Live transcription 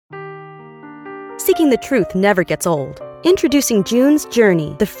seeking the truth never gets old. Introducing June's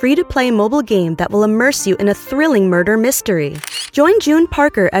Journey, the free-to-play mobile game that will immerse you in a thrilling murder mystery. Join June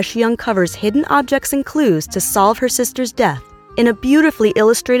Parker as she uncovers hidden objects and clues to solve her sister's death in a beautifully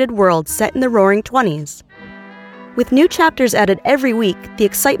illustrated world set in the Roaring '20s. With new chapters added every week, the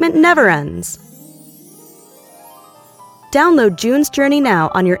excitement never ends. Download June's Journey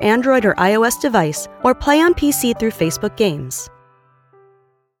now on your Android or iOS device, or play on PC through Facebook Games.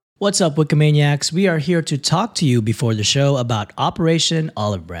 What's up, Wikimaniacs? We are here to talk to you before the show about Operation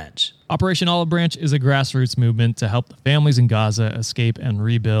Olive Branch. Operation Olive Branch is a grassroots movement to help the families in Gaza escape and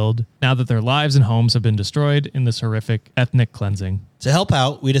rebuild now that their lives and homes have been destroyed in this horrific ethnic cleansing. To help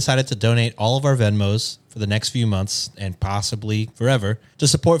out, we decided to donate all of our Venmos for the next few months and possibly forever to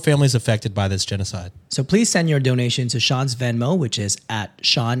support families affected by this genocide. So please send your donation to Sean's Venmo, which is at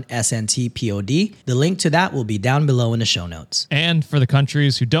Sean SNTPOD. The link to that will be down below in the show notes. And for the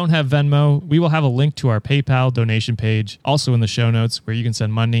countries who don't have Venmo, we will have a link to our PayPal donation page also in the show notes where you can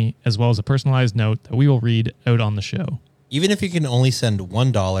send money as well as a personalized note that we will read out on the show. Even if you can only send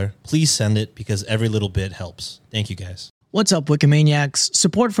 $1, please send it because every little bit helps. Thank you guys. What's up, Wikimaniacs?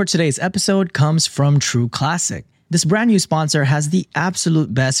 Support for today's episode comes from True Classic. This brand new sponsor has the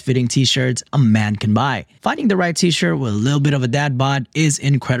absolute best fitting t-shirts a man can buy. Finding the right t-shirt with a little bit of a dad bod is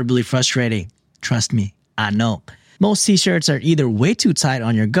incredibly frustrating. Trust me, I know. Most t-shirts are either way too tight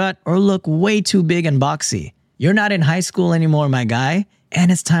on your gut or look way too big and boxy. You're not in high school anymore, my guy,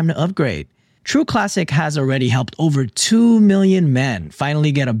 and it's time to upgrade. True Classic has already helped over 2 million men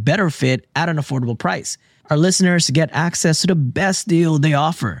finally get a better fit at an affordable price. Our listeners get access to the best deal they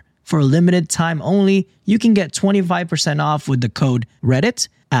offer. For a limited time only, you can get 25% off with the code Reddit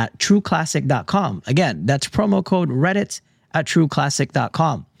at trueclassic.com. Again, that's promo code Reddit at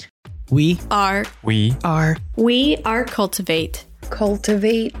trueclassic.com. We are Cultivate.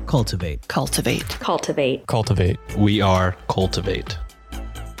 We are Cultivate.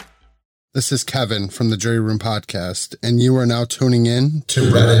 This is Kevin from the Jury Room Podcast, and you are now tuning in to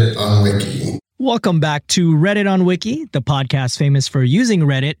Reddit on Wiki. Welcome back to Reddit on Wiki, the podcast famous for using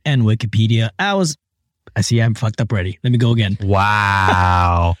Reddit and Wikipedia. I see I'm fucked up already. Let me go again.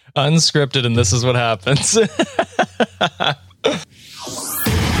 Wow. Unscripted, and this is what happens.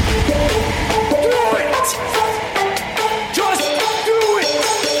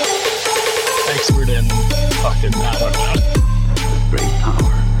 Expert in fucking, I don't know. Great power.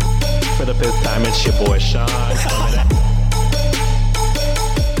 For the fifth time, it's your boy Sean.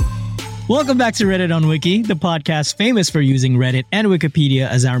 Welcome back to Reddit on Wiki, the podcast famous for using Reddit and Wikipedia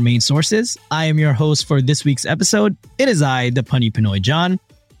as our main sources. I am your host for this week's episode. It is I, the punny Pinoy John.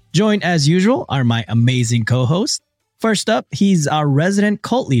 Joined as usual are my amazing co-hosts. First up, he's our resident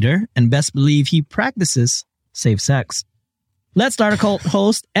cult leader, and best believe he practices safe sex. Let's start a cult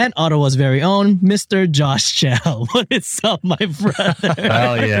host and Ottawa's very own, Mr. Josh Chell. What is up, my brother?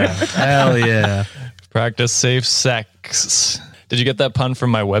 Hell yeah. Practice safe sex. Did you get that pun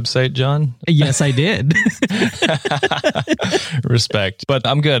from my website, John? Yes, I did. Respect. But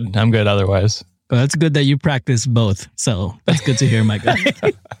I'm good otherwise. Well, that's good that you practice both. So that's good to hear, my guy.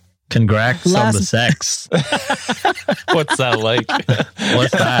 Congrats on the sex. What's that like?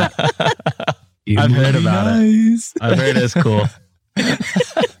 What's that? I've heard about it. I've heard it's cool.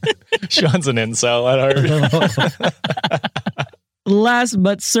 Sean's an incel at heart. Last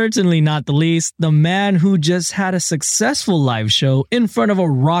but certainly not the least, the man who just had a successful live show in front of a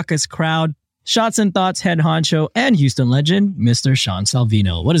raucous crowd, Shots and Thoughts head honcho and Houston legend, Mr. Sean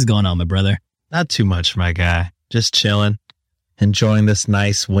Salvino. What is going on, my brother? Not too much, my guy. Just chilling, enjoying this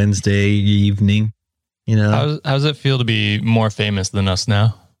nice Wednesday evening. You know, how does it feel to be more famous than us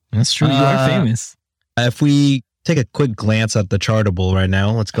now? That's true. You are famous. If we take a quick glance at the Chartable right now,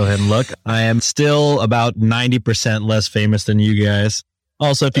 let's go ahead and look. I am still about 90% less famous than you guys.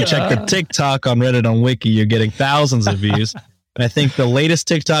 Also, if you check the TikTok on Reddit on Wiki, you're getting thousands of views. I think the latest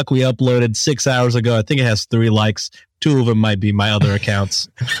TikTok we uploaded 6 hours ago, I think it has 3 likes. 2 of them might be my other accounts.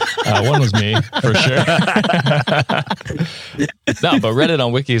 One was me, for sure. No, but Reddit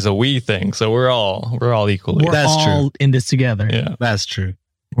on Wiki is a we thing, so we're all equally. We're all in this together. Yeah, that's true.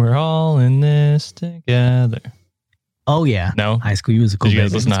 We're all in this together. Oh, yeah. No? High School Musical. Did you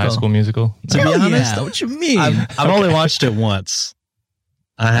guys listen to High School Musical? To be honest, what you mean? I've only watched it once.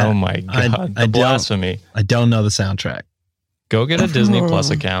 Oh my God. The blasphemy. I don't know the soundtrack. Go get a Disney Plus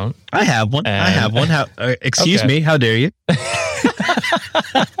account. I have one. Excuse me. How dare you?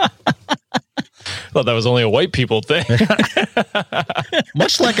 Thought that was only a white people thing.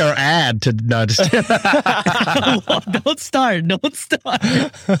 Much like our ad to Don't start.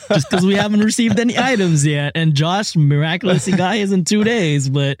 Just because we haven't received any items yet. And Josh miraculously got his in 2 days.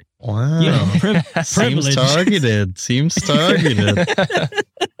 But Wow. Seems Privilege. targeted. Seems targeted.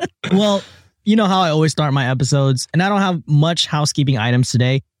 Well, you know how I always start my episodes, and I don't have much housekeeping items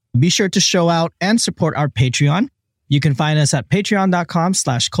today. Be sure to show out and support our Patreon. You can find us at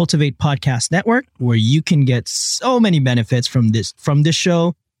patreon.com/Cultivate Podcast Network, where you can get so many benefits from this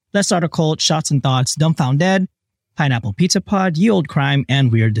show. Let's Start a Cult, Shots and Thoughts, Dumbfound Dead, Pineapple Pizza Pod, Ye Old Crime, and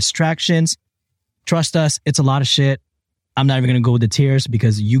Weird Distractions. Trust us, it's a lot of shit. I'm not even going to go with the tiers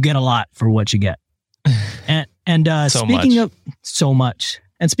because you get a lot for what you get. And speaking of so much,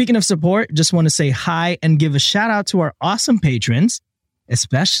 and speaking of support, just want to say hi and give a shout out to our awesome patrons,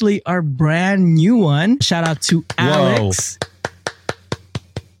 especially our brand new one. Shout out to Alex.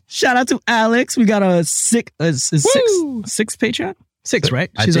 Shout out to Alex. We got a six Patreon? 6, right?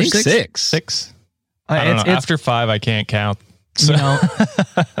 I think six. 6. I don't know. After 5, I can't count. So. You know,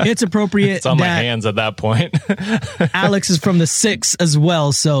 it's appropriate. It's on my hands at that point. Alex is from the 6 as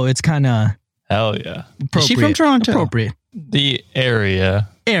well, so it's kind of hell yeah. Is she from Toronto? Appropriate. The area.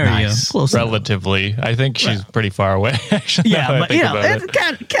 Nice. Close relatively. Enough. I think she's pretty far away. Actually, yeah, but you know, it's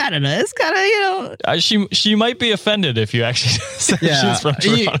Canada. It's kind of, you know. She might be offended if you actually say she's from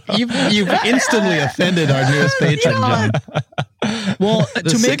Toronto. You've instantly offended our newest patron, John. Well, the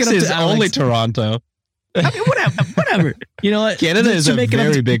to make it up is to Alex, only Toronto. I mean, whatever. You know what? Canada is a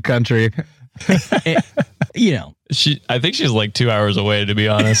very big country. You know, I think she's like 2 hours away, to be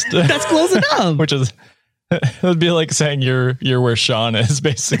honest. That's close enough. Which is. It would be like saying you're where Sean is,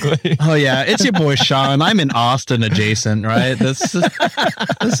 basically. Oh yeah, it's your boy Sean. I'm in Austin adjacent, right? That's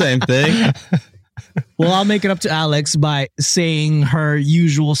the same thing. Well, I'll make it up to Alex by saying her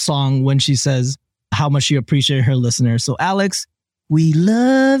usual song when she says how much she appreciates her listeners. So Alex, we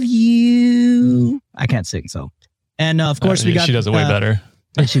love you. I can't sing, so. And of course we got. She does it way better.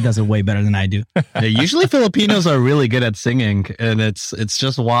 She does it way better than I do. Yeah, usually Filipinos are really good at singing, and it's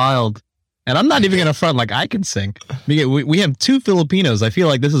just wild. And I'm not even going to front like I can sing. We have 2 Filipinos. I feel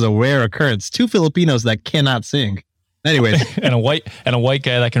like this is a rare occurrence. 2 Filipinos that cannot sing. Anyways. and a white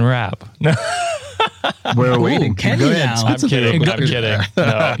guy that can rap. We're waiting. Can you now? I'm kidding. No.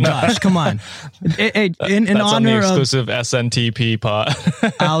 Gosh, come on. In That's honor on the of exclusive SNTP pod.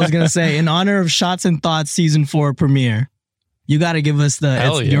 I was going to say, in honor of Shots and Thoughts season 4 premiere, you got to give us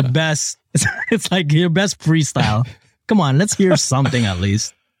your best. It's like your best freestyle. Come on, let's hear something at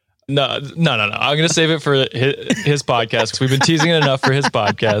least. No. I'm going to save it for his podcast because we've been teasing it enough for his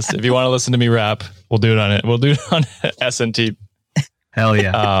podcast. If you want to listen to me rap, we'll do it on it. We'll do it on SNT. Hell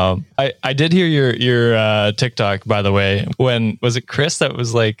yeah. I did hear your TikTok, by the way. When was it Chris that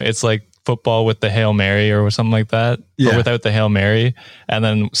was like, it's like football with the Hail Mary or something like that? Yeah. Or without the Hail Mary, and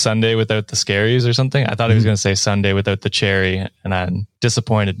then Sunday without the scaries or something. I thought he was going to say Sunday without the cherry, and that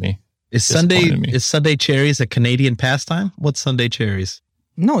disappointed me. Is Sunday cherries a Canadian pastime? What's Sunday cherries?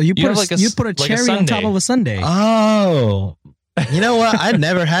 No, you put a cherry on top of a sundae. Oh, you know what? I've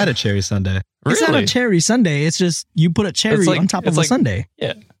never had a cherry sundae. It's not a cherry sundae. It's just you put a cherry on top of a sundae.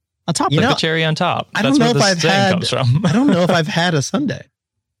 Yeah, on top of the cherry on top. I don't know if I've had. I don't know if I've had a sundae.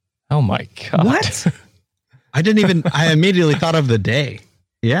 Oh my god! What? I immediately thought of the day.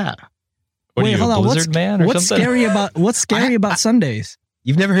 Yeah. What Wait, hold on. Blizzard man or what's something? What's scary about Sundays?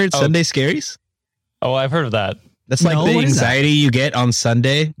 You've never heard Sunday scaries? Oh, I've heard of that. That's like the anxiety you get on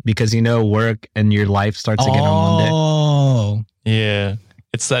Sunday because work and your life starts again on Monday. Oh, yeah.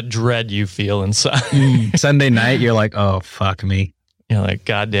 It's that dread you feel inside. Sunday night, you're like, oh, fuck me. You're like,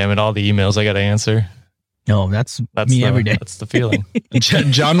 God damn it, all the emails I got to answer. No, that's me every day. That's the feeling.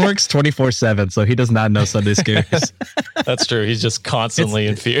 John works 24/7, so he does not know Sunday scaries. That's true. He's just constantly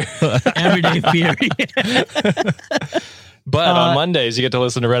in fear. Everyday fear. But on Mondays, you get to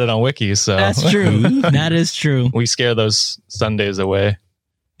listen to Reddit on Wiki. So that's true. That is true. We scare those Sundays away.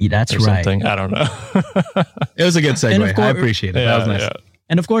 Yeah, that's right. Something. I don't know. It was a good segue. I appreciate it. Yeah, that was nice. Yeah.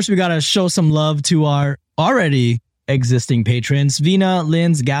 And of course, we got to show some love to our already existing patrons, Vina,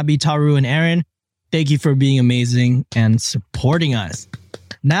 Linz, Gabby, Taru, and Aaron. Thank you for being amazing and supporting us.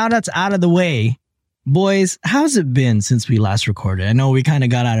 Now that's out of the way, boys, how's it been since we last recorded? I know we kind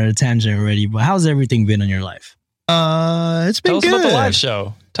of got out of the tangent already, but how's everything been in your life? It's been good. Tell us about the live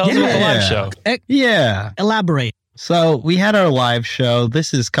show. Tell us about the live show. Yeah. Elaborate. So we had our live show.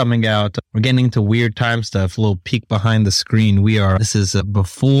 This is coming out. We're getting into weird time stuff. A little peek behind the screen. This is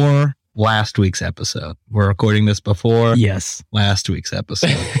before last week's episode. We're recording this before last week's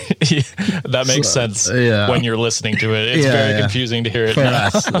episode. That makes sense when you're listening to it. It's very confusing to hear it for now.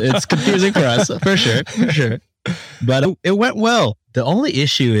 us. It's confusing for us, for sure. But it went well. The only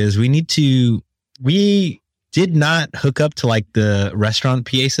issue is we did not hook up to like the restaurant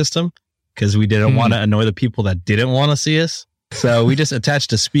PA system because we didn't want to annoy the people that didn't want to see us. So we just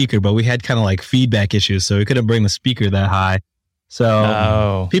attached a speaker, but we had kind of like feedback issues, so we couldn't bring the speaker that high.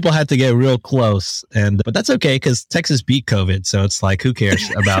 So people had to get real close, but that's okay because Texas beat COVID. So it's like, who cares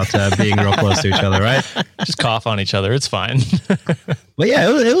about being real close to each other, right? Just cough on each other. It's fine. But yeah,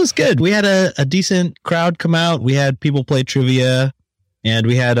 it was good. We had a decent crowd come out. We had people play trivia, and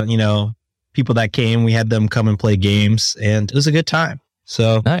we had, people that came. We had them come and play games, and it was a good time.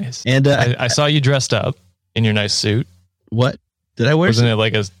 So nice. And I saw you dressed up in your nice suit. What did I wear? Wasn't it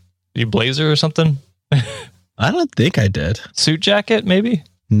like a blazer or something? I don't think I did. Suit jacket, maybe?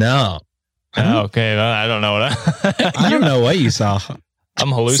 No. Oh, okay. I don't know what I don't know what you saw.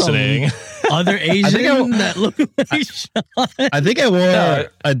 I'm hallucinating. Other Asian that look like Sean. I think I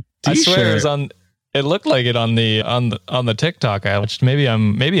wore a t-shirt. I swear it was it looked like it on the TikTok I watched. Maybe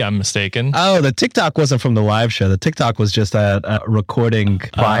I'm mistaken. Oh, the TikTok wasn't from the live show. The TikTok was just a recording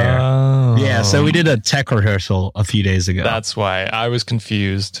prior. Oh. Yeah, so we did a tech rehearsal a few days ago. That's why I was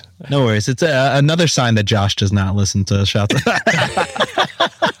confused. No worries. It's another sign that Josh does not listen to Shots. I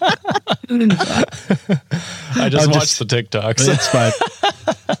just watched the TikToks. It's fine.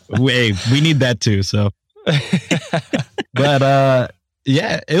 We need that too. So, but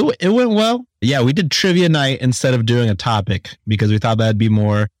yeah, it went well. Yeah, we did trivia night instead of doing a topic because we thought that'd be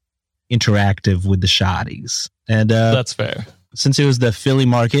more interactive with the shotties. And that's fair. Since it was the Philly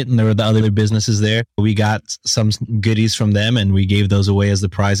market and there were the other businesses there, we got some goodies from them and we gave those away as the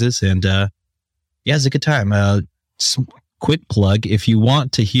prizes. And yeah, it's a good time. Quick plug: if you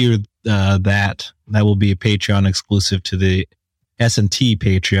want to hear that will be a Patreon exclusive to the S&T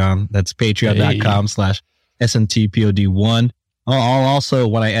Patreon. That's patreon.com/SNTPOD1. I'll also,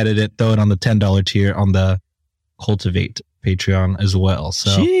 when I edit it, throw it on the $10 tier on the Cultivate Patreon as well.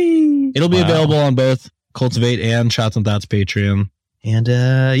 So it'll be available on both Cultivate and Shots and Thoughts Patreon. And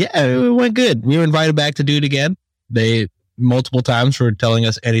yeah, it went good. We were invited back to do it again. They multiple times were telling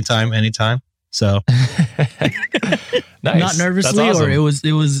us anytime. So nice. Not nervously, awesome. Or it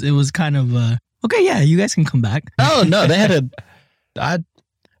was kind of okay. Yeah, you guys can come back. Oh no, they had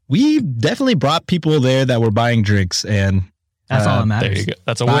we definitely brought people there that were buying drinks, and that's all that matters. There you go.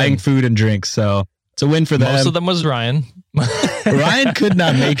 That's a buying win. Food and drinks. So it's a win for them. Most of them was Ryan. Ryan could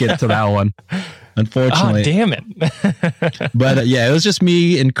not make it to that one, unfortunately. Oh, damn it. But yeah, it was just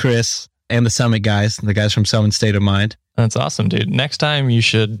me and Chris and the Summit guys, the guys from Summit State of Mind. That's awesome, dude. Next time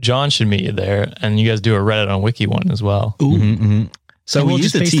John should meet you there, and you guys do a Reddit on Wiki one as well. Ooh. Mm-hmm. So we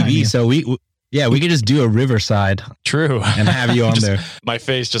use the TV, so we could just do a Riverside. True. And have you on there. My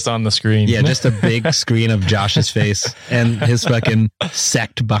face just on the screen. Yeah, just a big screen of Josh's face and his fucking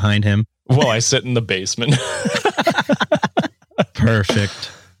sect behind him. While I sit in the basement.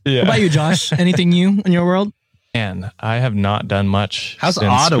 Perfect. Yeah. What about you, Josh? Anything new in your world? Man, I have not done much. How's since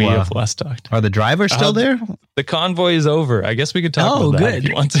Ottawa? We have last talked. Are the drivers still there? The convoy is over. I guess we could talk about that if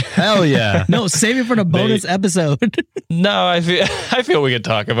you want to. Hell yeah. No, save it for the bonus episode. No, I feel we could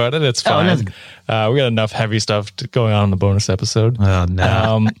talk about it. It's fine. We got enough heavy stuff going on in the bonus episode. Oh,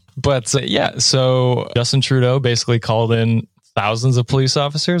 no. But yeah, so Justin Trudeau basically called in thousands of police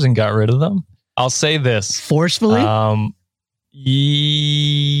officers and got rid of them. I'll say this. Forcefully?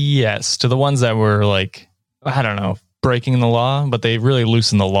 Yes, to the ones that were like, I don't know, breaking the law, but they really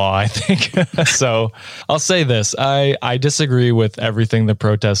loosened the law, I think. So I'll say this. I disagree with everything the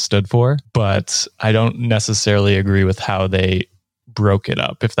protest stood for, but I don't necessarily agree with how they broke it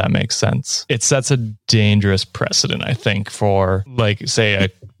up, if that makes sense. It sets a dangerous precedent, I think, for like, say, a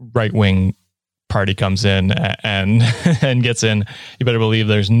right-wing party comes in and gets in. You better believe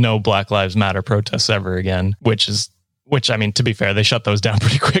there's no Black Lives Matter protests ever again, which I mean, to be fair, they shut those down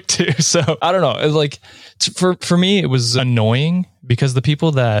pretty quick too. So I don't know. It's like for me, it was annoying because the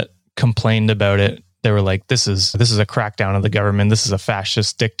people that complained about it, they were like, "This is a crackdown of the government. This is a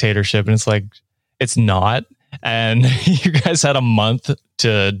fascist dictatorship," and it's like, it's not. And you guys had a month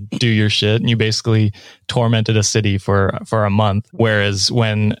to do your shit, and you basically tormented a city for a month. Whereas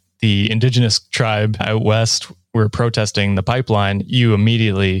when the indigenous tribe out west were protesting the pipeline, you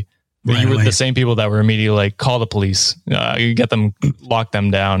immediately. You were the same people that were immediately like, call the police, you get them, lock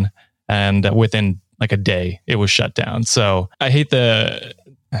them down. And within like a day, it was shut down. So I hate the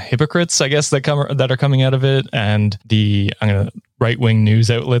hypocrites, I guess, that are coming out of it. And the right-wing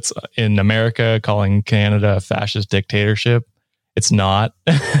news outlets in America calling Canada a fascist dictatorship. It's not.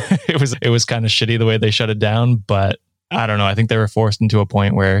 It was kind of shitty the way they shut it down. But I don't know. I think they were forced into a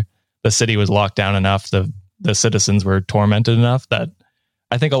point where the city was locked down enough. The citizens were tormented enough that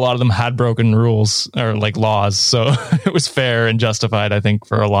I think a lot of them had broken rules or like laws. So it was fair and justified, I think,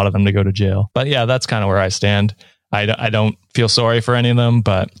 for a lot of them to go to jail. But yeah, that's kind of where I stand. I don't feel sorry for any of them,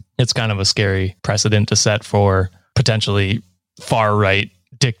 but it's kind of a scary precedent to set for potentially far right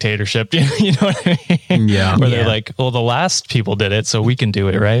dictatorship. You know what I mean? Yeah. Where they're like, well, the last people did it, so we can do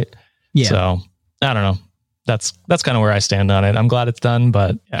it, right? Yeah. So I don't know. That's kind of where I stand on it. I'm glad it's done,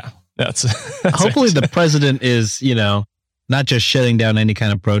 but yeah, that's Hopefully it. the president is, not just shutting down any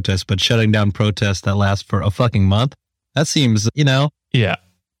kind of protest, but shutting down protests that last for a fucking month. That seems, Yeah.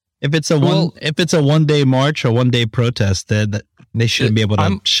 if it's a 1 day march or 1 day protest, then they shouldn't be able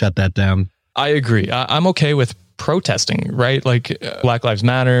to shut that down. I agree. I'm okay with protesting, right? Like Black Lives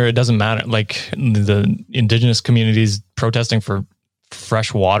Matter. It doesn't matter. Like the indigenous communities protesting for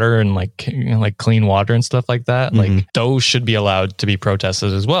fresh water and like clean water and stuff like that. Like those should be allowed to be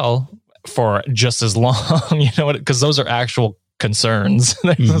protested as well for just as long, because those are actual concerns.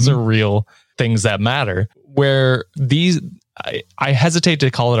 Those are real things that matter. Where I hesitate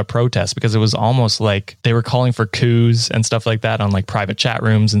to call it a protest because it was almost like they were calling for coups and stuff like that on like private chat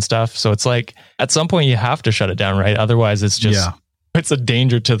rooms and stuff. So it's like at some point you have to shut it down, right? Otherwise it's just, it's a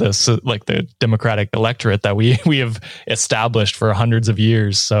danger to this, like the democratic electorate that we have established for hundreds of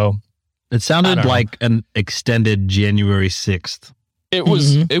years. So it sounded like an extended January 6th. It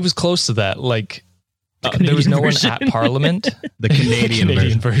was close to that. Like there was no one at Parliament. The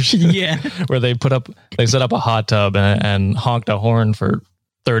Canadian version. Yeah. Where they set up a hot tub and honked a horn for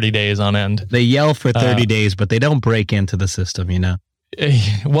 30 days on end. They yell for 30 days, but they don't break into the system,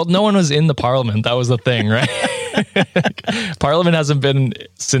 Well, no one was in the Parliament. That was the thing, right? Parliament hasn't been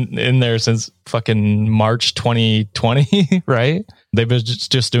in there since fucking March 2020, right? They've been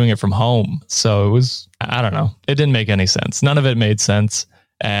just doing it from home. So it was, I don't know. It didn't make any sense. None of it made sense.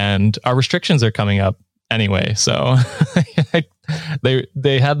 And our restrictions are coming up anyway. So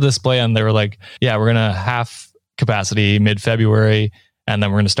they had this plan. They were like, yeah, we're going to half capacity mid-February, and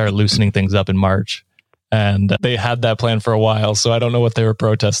then we're going to start loosening things up in March. And they had that plan for a while. So I don't know what they were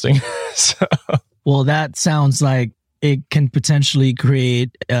protesting. Well, that sounds like it can potentially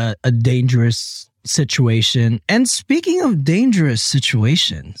create a dangerous situation. And speaking of dangerous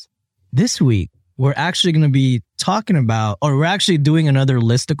situations, this week, we're actually going to be talking about, or we're actually doing another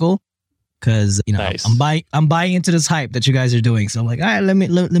listicle because, nice. I'm buying into this hype that you guys are doing. So I'm like, all right, let me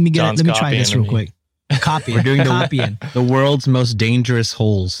try this real quick. We're doing the world's most dangerous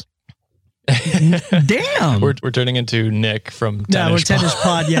holes. Damn. We're turning into Nick from Tennis Pod. Tennis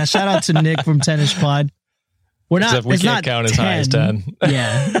Pod. Yeah, shout out to Nick from Tennis Pod. We're not. Except we can't count as high as 10.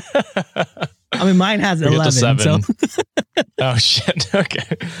 Yeah. I mean, mine has 11. 7. So. Oh shit.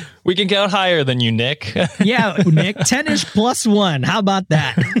 Okay. We can count higher than you, Nick. Yeah, Nick. 10-ish plus 1. How about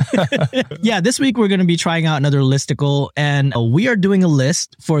that? Yeah, this week we're going to be trying out another listicle, and we are doing a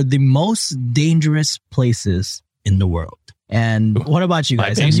list for the most dangerous places in the world. And what about you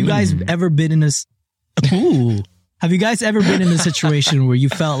guys? Have you guys ever been in this? Have you guys ever been in a situation where you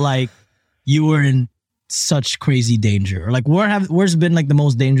felt like you were in such crazy danger? Or like where's been like the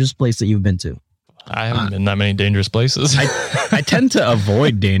most dangerous place that you've been to? I haven't been that many dangerous places. I tend to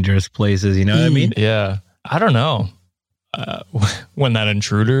avoid dangerous places. You know what I mean? Yeah. I don't know. When that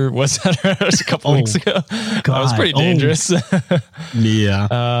intruder was at us a couple weeks ago, that was pretty dangerous.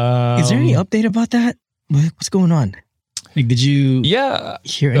 Yeah. Is there any update about that? What's going on? Like, did you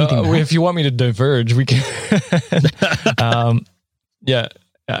hear anything? If you want me to diverge, we can. Yeah.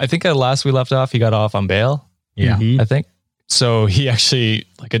 I think last we left off, he got off on bail. Yeah. I think. So he actually,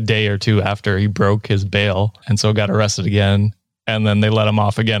 like a day or two after, he broke his bail and so got arrested again. And then they let him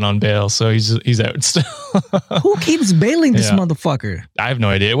off again on bail. So he's out still. Who keeps bailing this motherfucker? I have no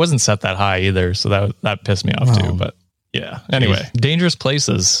idea. It wasn't set that high either. So that pissed me off too. But yeah. Anyway, dangerous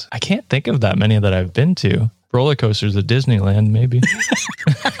places. I can't think of that many that I've been to. Roller coasters at Disneyland, maybe.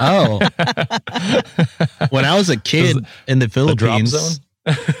 Oh. When I was a kid in the Philippines,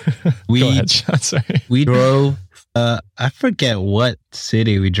 Go ahead, Sean, sorry. We drove, I forget what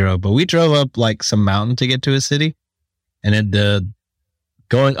city we drove, but we drove up like some mountain to get to a city. And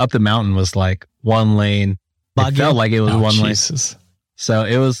going up the mountain was like one lane. It felt like it was one lane. So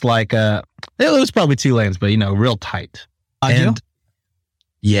it was like, it was probably 2 lanes, but real tight. And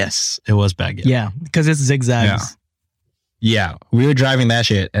yes, it was Baguio. Yeah, because it's zigzags. Yeah, we were driving that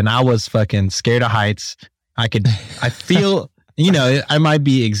shit, and I was fucking scared of heights. I feel, I might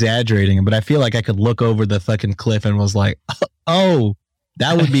be exaggerating, but I feel like I could look over the fucking cliff and was like, oh,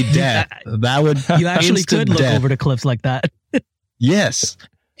 that would be death. That would you actually could look over the cliffs like that. Yes,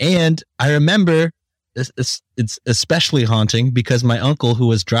 and I remember it's especially haunting because my uncle who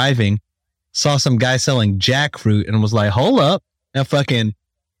was driving saw some guy selling jackfruit and was like, hold up, and fucking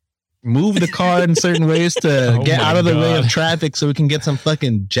move the car in certain ways to get out of the way of traffic so we can get some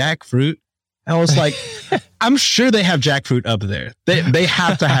fucking jackfruit. I was like, I'm sure they have jackfruit up there. They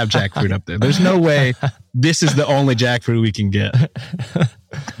have to have jackfruit up there. There's no way this is the only jackfruit we can get.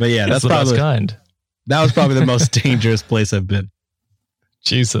 But yeah, That's that's the best probably kind. that was probably the most dangerous place I've been.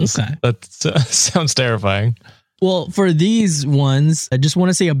 Jesus, Okay. that sounds terrifying. Well, for these ones, I just want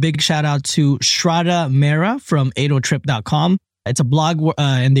to say a big shout out to Shraddha Mehra from 80trip.com. It's a blog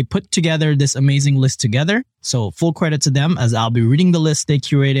and they put together this amazing list together. So full credit to them as I'll be reading the list they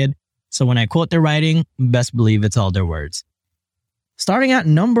curated. So when I quote their writing, best believe it's all their words. Starting at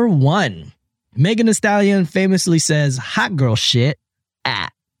number 1, Megan Thee Stallion famously says, hot girl shit.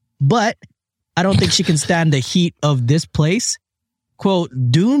 But I don't think she can stand the heat of this place. Quote,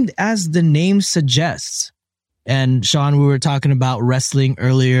 doomed as the name suggests. And Sean, we were talking about wrestling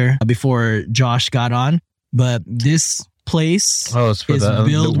earlier before Josh got on, but this place It's for is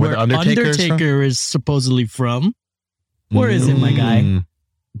built where Undertaker is supposedly from. Where is it, my guy?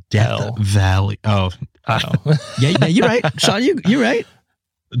 Death Valley. Oh, Yeah, you're right. Sean, you're right.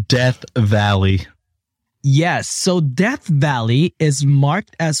 Death Valley. Yes. So Death Valley is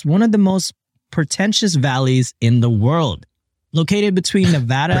marked as one of the most pretentious valleys in the world. Located between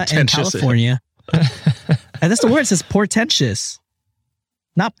Nevada and Pretentious. California. And that's the word. It says portentous.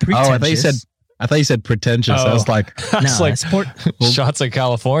 Not pretentious. I thought you said pretentious. I was like, It's like shots at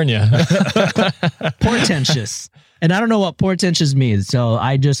California. portentous. And I don't know what portentous means. So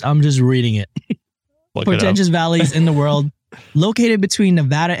I'm just reading it. Look it up. Portentous valleys in the world. Located between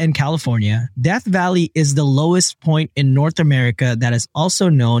Nevada and California, Death Valley is the lowest point in North America that is also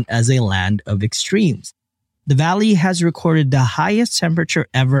known as a land of extremes. The valley has recorded the highest temperature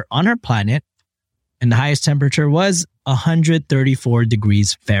ever on our planet, and the highest temperature was 134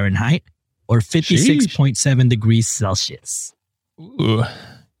 degrees Fahrenheit or 56.7 degrees Celsius. Ooh,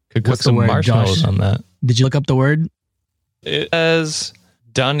 could cook What's the some word, marshmallows Josh? on that. Did you look up the word? It says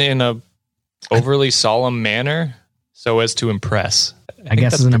done in a overly solemn manner so as to impress. I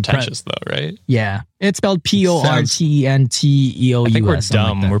guess that's it's an pretentious though, right? Yeah. It's spelled Portentous. I think we're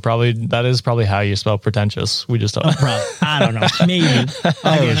something dumb. like that. That is probably how you spell pretentious. We just don't. I don't know. Maybe.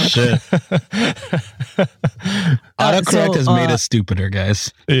 oh shit. Autocorrect has made us stupider,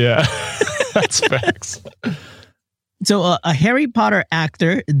 guys. Yeah, that's facts. So a Harry Potter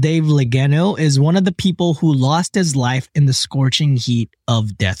actor, Dave Legeno, is one of the people who lost his life in the scorching heat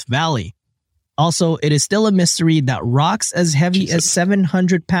of Death Valley. Also, it is still a mystery that rocks as heavy as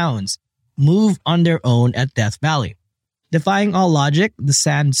 700 pounds move on their own at Death Valley. Defying all logic, the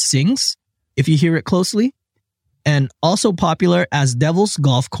sand sings if you hear it closely. And also popular as Devil's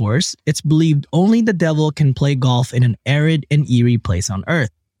Golf Course, it's believed only the devil can play golf in an arid and eerie place on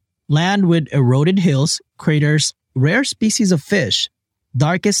Earth. Land with eroded hills, craters, rare species of fish,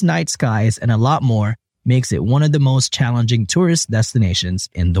 darkest night skies, and a lot more makes it one of the most challenging tourist destinations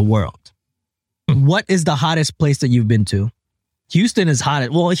in the world. What is the hottest place that you've been to? Houston is hot.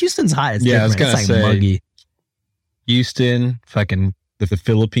 Well, Houston's hot. It's Yeah, I was different. gonna It's say- muggy. Houston, fucking the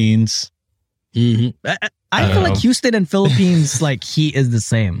Philippines. I feel like Houston and Philippines, like heat is the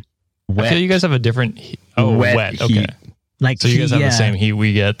same. I feel Wet. you guys have a different. Wet. Okay, heat. Like so you guys have yeah. the same heat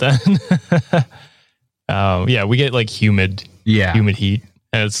we get then. Yeah, we get like humid Yeah. heat,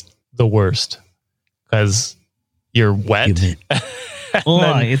 and it's the worst because you're wet. Humid. And Oh,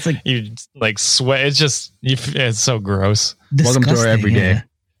 then it's like you like sweat. It's just it's so gross. Welcome to our disgusting, everyday.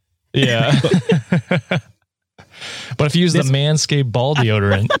 yeah. Yeah. But if you use the Manscaped ball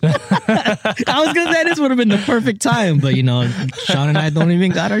deodorant, I was gonna say this would have been the perfect time, but Sean and I don't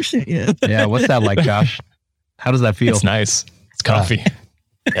even got our shit yet. Yeah. What's that like, Josh? How does that feel? it's nice. It's comfy.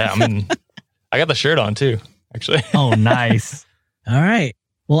 Yeah, I got the shirt on too, actually. Oh, nice. All right.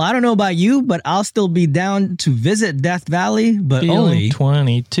 Well, I don't know about you, but I'll still be down to visit Death Valley, but only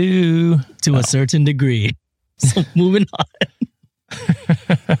 22 to a certain degree. So moving on.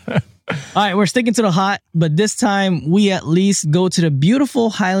 All right, we're sticking to the hot, but this time we at least go to the beautiful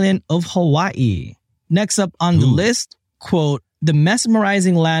highland of Hawaii. Next up on the list, quote, the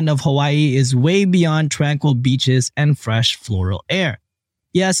mesmerizing land of Hawaii is way beyond tranquil beaches and fresh floral air.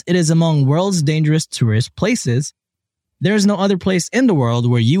 Yes, it is among world's dangerous tourist places. There is no other place in the world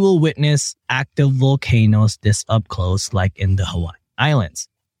where you will witness active volcanoes this up close like in the Hawaii Islands.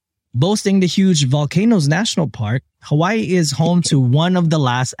 Boasting the huge Volcanoes National Park, Hawaii is home to one of the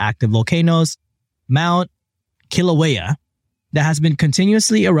last active volcanoes, Mount Kilauea, that has been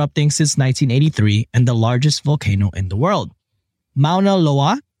continuously erupting since 1983 and the largest volcano in the world. Mauna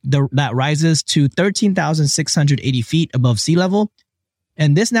Loa, that rises to 13,680 feet above sea level.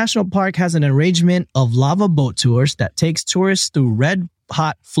 And this national park has an arrangement of lava boat tours that takes tourists through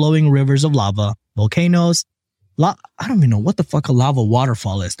red-hot flowing rivers of lava, volcanoes. I don't even know what the fuck a lava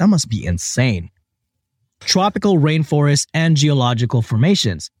waterfall is. That must be insane. Tropical rainforests and geological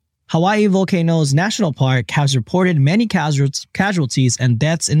formations. Hawaii Volcanoes National Park has reported many casualties and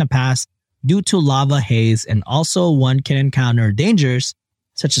deaths in the past due to lava haze, and also one can encounter dangers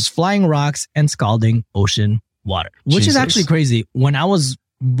such as flying rocks and scalding ocean water, which is actually crazy. When I was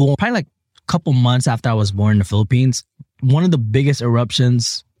born, probably like a couple months after I was born in the Philippines, one of the biggest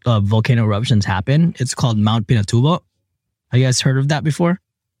volcano eruptions happened. It's called Mount Pinatubo. Have you guys heard of that before?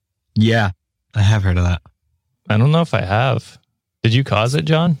 Yeah, I have heard of that. I don't know if I have. Did you cause it,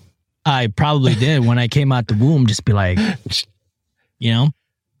 John? I probably did when I came out the womb, just be like, you know,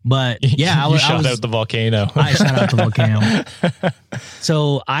 but yeah, I shot out the volcano. I shot out the volcano.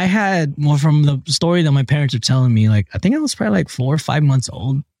 So I had more from the story that my parents are telling me. Like, I think I was probably like 4 or 5 months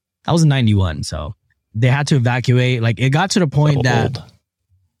old. I was in 91. So they had to evacuate. Like, it got to the point that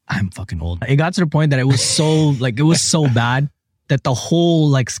I'm fucking old. It got to the point that it was so bad that the whole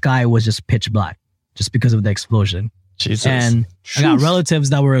like sky was just pitch black just because of the explosion. Jesus. And I got relatives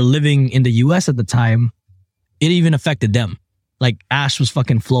that were living in the US at the time. It even affected them. Like ash was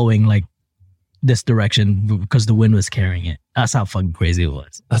fucking flowing like this direction because the wind was carrying it. That's how fucking crazy it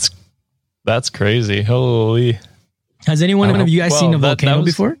was. That's crazy. Holy. Has anyone of you guys seen a volcano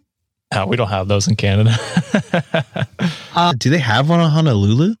before? No, we don't have those in Canada. Do they have one on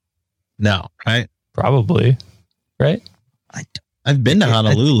Honolulu? No, right? Probably. Right? I've been to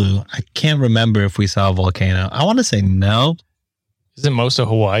Honolulu. I can't remember if we saw a volcano. I want to say no. Isn't most of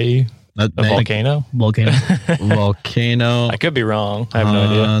Hawaii a volcano? Volcano. I could be wrong. I have no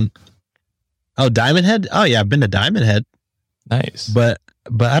idea. Oh, Diamond Head? Oh, yeah. I've been to Diamond Head. Nice. But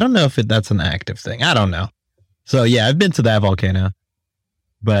I don't know if that's an active thing. I don't know. So, yeah, I've been to that volcano.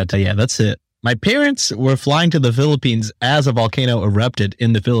 But, yeah, that's it. My parents were flying to the Philippines as a volcano erupted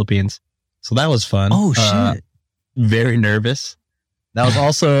in the Philippines. So that was fun. Oh, shit. Very nervous. That was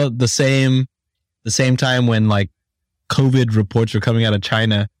also the same time when like COVID reports were coming out of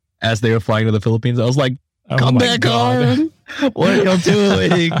China as they were flying to the Philippines. I was like, come back on. What are y'all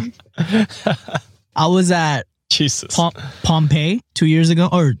doing? I was at Jesus Pompeii 2 years ago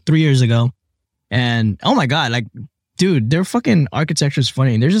or 3 years ago. And oh my God, like, dude, their fucking architecture is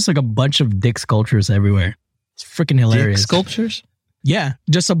funny. There's just like a bunch of dick sculptures everywhere. It's freaking hilarious. Dick sculptures? Yeah.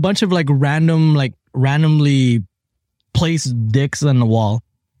 Just a bunch of like randomly placed dicks on the wall,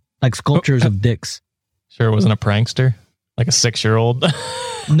 like sculptures of dicks. Sure, it wasn't a prankster, like a 6-year-old.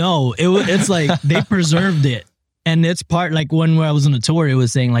 No, it's like they preserved it, and it's part like when I was on a tour, it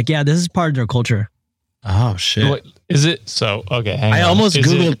was saying like, yeah, this is part of their culture. Oh shit! What, is it so? Okay, hang on. I almost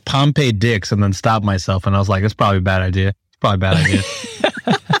googled Pompeii dicks and then stopped myself, and I was like, it's probably a bad idea. It's probably a bad idea.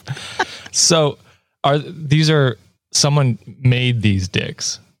 So, are someone made these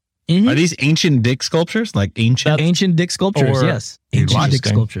dicks? Mm-hmm. Are these ancient dick sculptures? Like ancient dick sculptures? Yes, ancient dick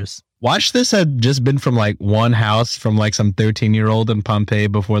sculptures. Watch this had just been from like one house from like some 13-year-old in Pompeii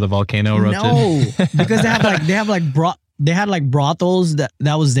before the volcano erupted. No, because they had brothels that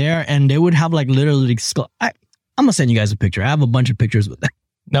was there, and they would have like literally. I'm gonna send you guys a picture. I have a bunch of pictures with that.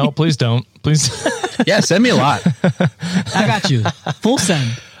 No, please don't. Please. Yeah, send me a lot. I got you. Full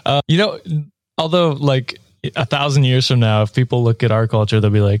send. Although like 1,000 years from now, if people look at our culture,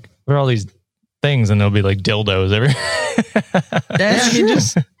 they'll be like, "What are all these things?" And they'll be like dildos everywhere. That's true.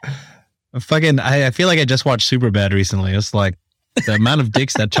 I feel like I just watched Superbad recently. It's like the amount of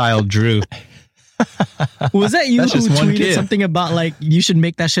dicks that child drew. Was that you who tweeted something about like you should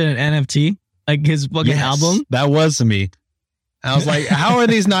make that shit an NFT? Like his fucking album? That was me. I was like, how are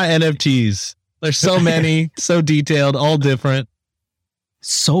these not NFTs? There's so many, so detailed, all different.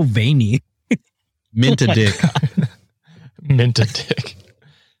 So veiny. Mint a dick. Mint a dick.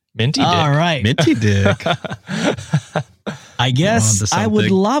 Minty dick. All right. Minty dick. I guess I would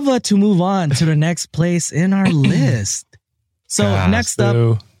love to move on to the next place in our list. So next up,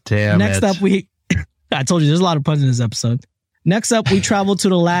 I told you there's a lot of puns in this episode. Next up, we travel to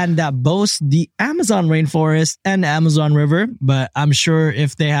the land that boasts the Amazon rainforest and the Amazon River, but I'm not sure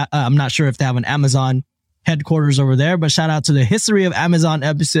if they have an Amazon headquarters over there, but shout out to the History of Amazon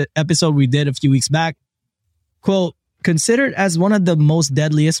episode we did a few weeks back. Quote, considered as one of the most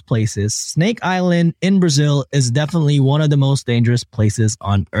deadliest places, Snake Island in Brazil is definitely one of the most dangerous places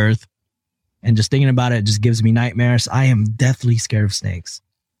on Earth. And just thinking about it just gives me nightmares. I am deathly scared of snakes.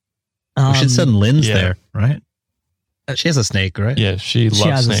 We should send Linz there, right? She has a snake, right? Yeah, she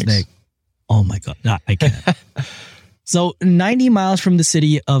loves snakes. A snake. Oh my God. No, I can't. So 90 miles from the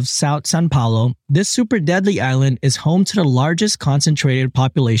city of Sao Paulo, this super deadly island is home to the largest concentrated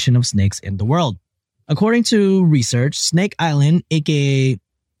population of snakes in the world. According to research, Snake Island, aka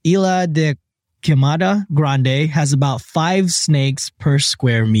Ilha de Queimada Grande, has about 5 snakes per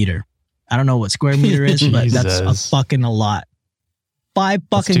square meter. I don't know what square meter is, but that's a fucking a lot. 5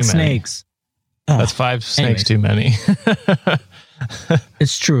 fucking too many. snakes. That's 5 snakes too many.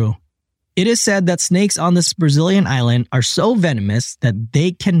 It's true. It is said that snakes on this Brazilian island are so venomous that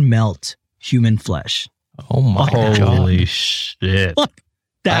they can melt human flesh. Oh my Holy God. shit. Fuck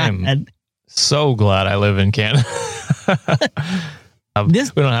that. I'm so glad I live in Canada. We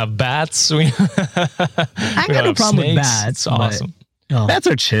don't have bats. I got no problem with bats. It's but- awesome. Oh. Bats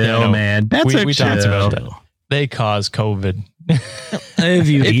are chill, Yeah, no, man. Bats we are talked chill. about that. They cause COVID. If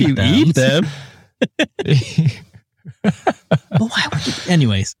you If you eat them. But why would you?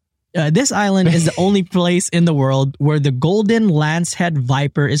 Anyways, this island is the only place in the world where the golden lancehead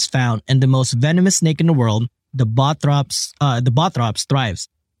viper is found, and the most venomous snake in the world, the Bothrops thrives.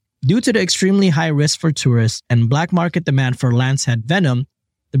 Due to the extremely high risk for tourists and black market demand for lancehead venom,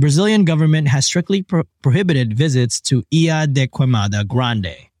 the Brazilian government has strictly prohibited visits to Ilha de Queimada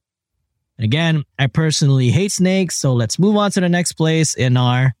Grande. And again, I personally hate snakes, so let's move on to the next place in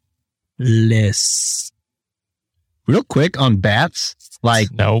our list. Real quick on bats, like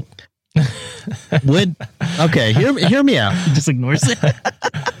Nope. would okay, hear me out. He just ignores it.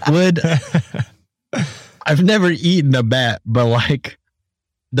 Would I've never eaten a bat, but like,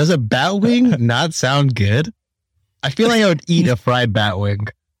 does a bat wing not sound good? I feel like I would eat a fried bat wing.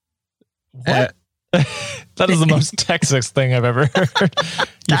 What? That is the most Texas thing I've ever heard.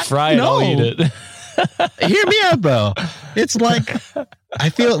 You fry it, I'll eat it. Hear me out, bro. It's like, I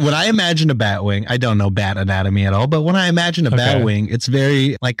feel when I imagine a bat wing, I don't know bat anatomy at all, but when I imagine a bat Okay. wing, it's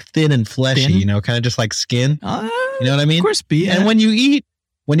very like thin and fleshy, Thin? you know, kind of just like skin. You know what I mean? Crispy. Yeah. And when you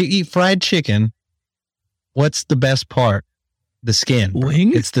eat fried chicken, what's the best part? The skin. bro.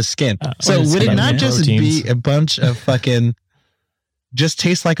 Wing? It's the skin. What So is would it skin? not just Proteins. be a bunch of fucking, just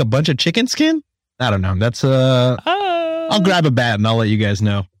taste like a bunch of chicken skin? I don't know. That's I'll grab a bat and I'll let you guys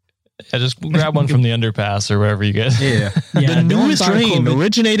know. Yeah, just grab one from the underpass or wherever you guys. Yeah. Yeah, The don't newest start strain COVID.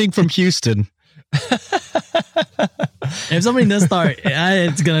 originating from Houston. If somebody does start,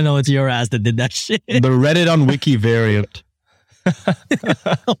 it's gonna know it's your ass that did that shit. The Reddit on Wiki variant.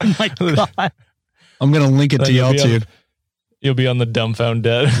 Oh my god, I'm going to link it to Then you'll y'all be on- too. You'll be on the dumbfound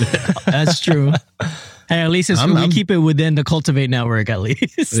dead. that's true. Hey, at least we keep it within the Cultivate network. At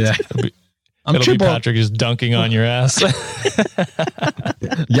least, Yeah. I'm It'll be triple. Patrick just dunking on your ass.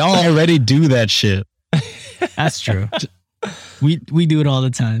 Y'all already do that shit. that's true. We do it all the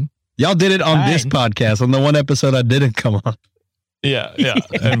time. Y'all did it on this Fine. podcast, on the one episode I didn't come on. yeah.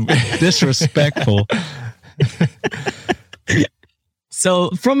 And Disrespectful.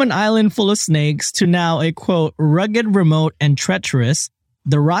 So, from an island full of snakes to now a quote, rugged, remote, and treacherous,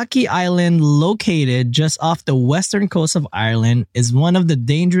 the rocky island located just off the western coast of Ireland is one of the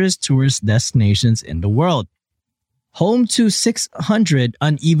dangerous tourist destinations in the world. Home to 600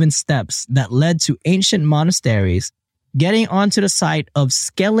 uneven steps that led to ancient monasteries, getting onto the site of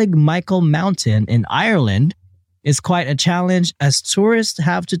Skellig Michael Mountain in Ireland is quite a challenge as tourists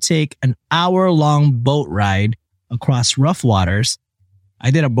have to take an hour-long boat ride across rough waters. I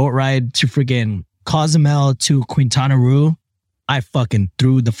did a boat ride to freaking Cozumel to Quintana Roo. I fucking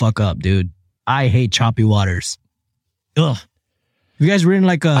threw the fuck up, dude. I hate choppy waters. Ugh. You guys ridden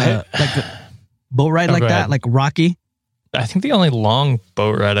like a boat ride like go that, ahead. like Rocky? I think the only long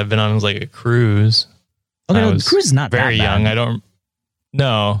boat ride I've been on was like a cruise. Okay, I no, the was cruise is not very that bad. young. I don't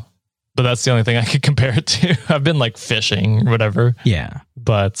know, but that's the only thing I could compare it to. I've been like fishing or whatever, Yeah.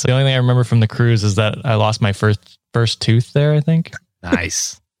 but the only thing I remember from the cruise is that I lost my first tooth there, I think.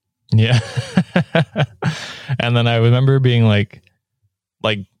 Nice. Yeah. And then I remember being like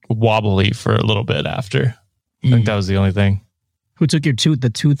wobbly for a little bit after. I think that was the only thing. Who took your tooth? The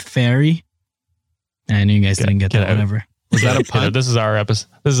tooth fairy? I knew you guys didn't get get that. out. Whatever. Was that a You know, pun? this is our episode.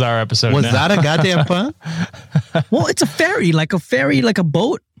 This is our episode. Was now. that a goddamn pun? Well, it's a ferry, like a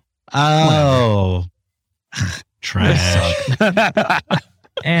boat. Oh. Trash.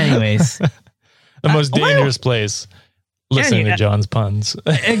 Anyways, the most dangerous place? Listening to John's puns.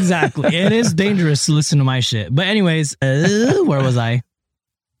 exactly. It is dangerous to listen to my shit. But anyways, where was I?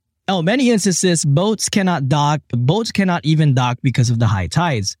 Oh, many instances, boats cannot even dock because of the high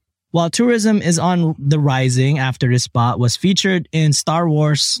tides. While tourism is on the rising after this spot was featured in Star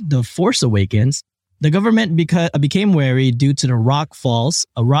Wars The Force Awakens, the government became wary due to the rock falls,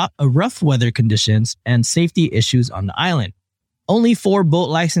 rough weather conditions, and safety issues on the island. Only 4 boat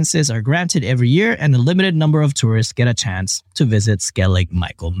licenses are granted every year, and a limited number of tourists get a chance to visit Skellig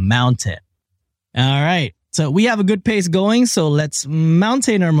Michael Mountain. All right. So we have a good pace going, so let's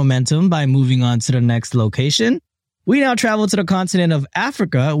maintain our momentum by moving on to the next location. We now travel to the continent of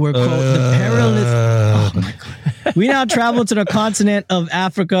Africa, where quote the perilous. Oh my God. We now travel to the continent of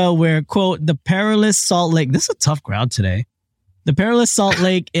Africa, where quote the perilous Salt Lake. This is a tough crowd today. The Perilous Salt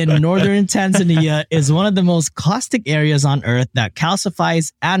Lake in northern Tanzania is one of the most caustic areas on Earth that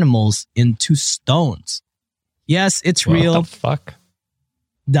calcifies animals into stones. Yes, it's real. What the fuck?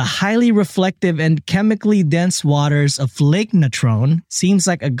 The highly reflective and chemically dense waters of Lake Natron seems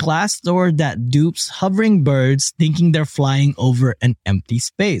like a glass door that dupes hovering birds thinking they're flying over an empty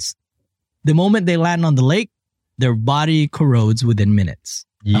space. The moment they land on the lake, their body corrodes within minutes.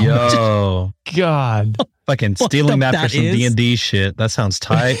 Yo. God. Fucking stealing that for some is. D&D shit. That sounds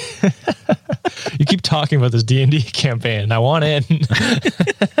tight. You keep talking about this D&D campaign. I want in.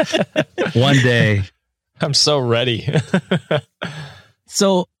 One day. I'm so ready.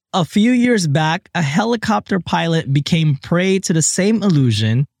 So a few years back, a helicopter pilot became prey to the same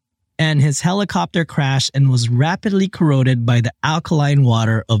illusion, and his helicopter crashed and was rapidly corroded by the alkaline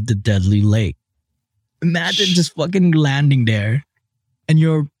water of the deadly lake. Imagine just fucking landing there and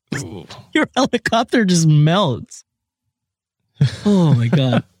your helicopter just melts. Oh my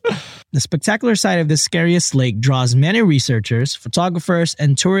God. The spectacular sight of this scariest lake draws many researchers, photographers,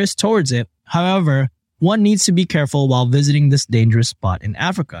 and tourists towards it. However, one needs to be careful while visiting this dangerous spot in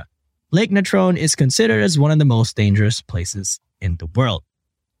Africa. Lake Natron is considered as one of the most dangerous places in the world.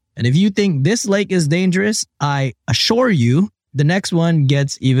 And if you think this lake is dangerous, I assure you, the next one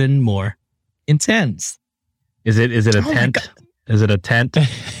gets even more intense. Is it a tent? Is it a tent?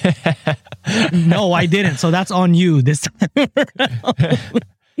 No, I didn't. So that's on you this time.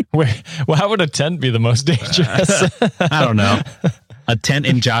 Wait, well, how would a tent be the most dangerous? I don't know. A tent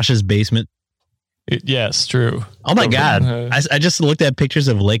in Josh's basement. Yes, true. Oh my God. I just looked at pictures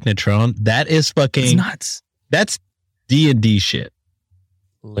of Lake Natron. That is fucking It's nuts. That's D&D shit.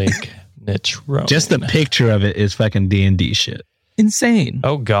 Lake Natron. Just the picture of it is fucking D&D shit. Insane.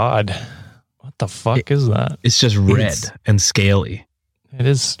 Oh God. What the fuck is that? It's just red and scaly. It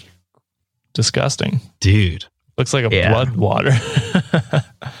is disgusting. Dude. Looks like a blood water.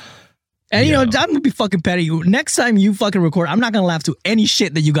 And you know, I'm gonna be fucking petty. Next time you fucking record, I'm not gonna laugh to any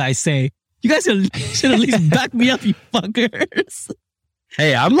shit that you guys say. You guys should at least back me up, you fuckers.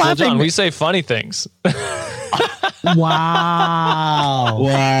 Hey, I'm Well, laughing. John, we say funny things. Wow.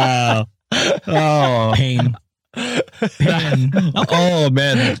 Wow. Oh. Pain. Oh,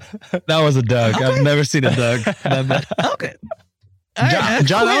 man. That was a Doug. I've never seen a Doug. Okay.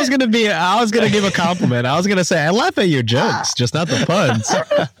 John, I was gonna give a compliment. I was gonna say I laugh at your jokes, just not the puns.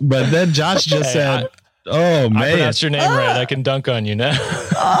 But then Josh just said, "Oh I man, pronounced your name right. I can dunk on you now.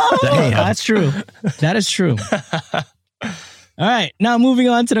 Damn. That's true. That is true. All right. Now moving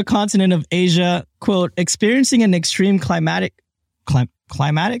on to the continent of Asia. Quote, experiencing an extreme climatic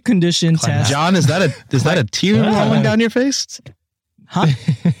condition test. John, is that a tear rolling down your face? Huh?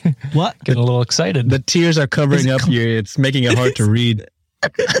 What? Getting a little excited. The tears are covering up your. It's making it hard to read.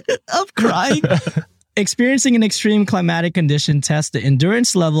 I'm crying. Experiencing an extreme climatic condition tests the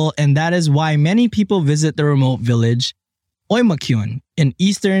endurance level, and that is why many people visit the remote village Oymyakon in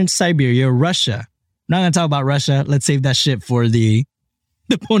eastern Siberia, Russia. I'm not going to talk about Russia. Let's save that shit for the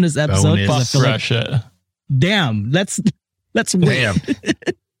bonus episode. Bonus. Fuck Russia. Damn, let's wait.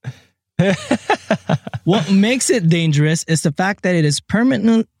 Damn. What makes it dangerous is the fact that it is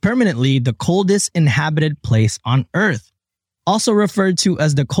permanently the coldest inhabited place on Earth. Also referred to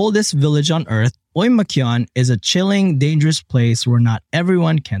as the coldest village on Earth, Oymyakon is a chilling, dangerous place where not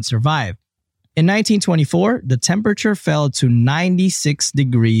everyone can survive. In 1924, the temperature fell to 96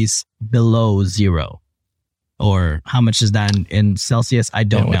 degrees below zero. Or how much is that in Celsius? I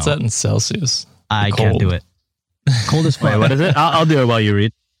don't know. What's that in Celsius? I Cold. can't do it. Cold as fuck. Wait, what is it? I'll do it while you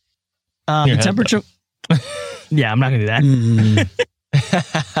read. The temperature. Yeah, I'm not going to do that.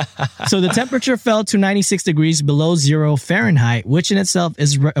 So the temperature fell to 96 degrees below zero Fahrenheit, which in itself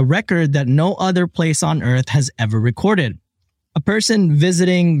is a record that no other place on Earth has ever recorded. A person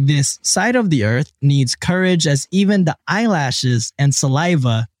visiting this side of the Earth needs courage, as even the eyelashes and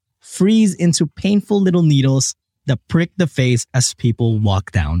saliva freeze into painful little needles that prick the face as people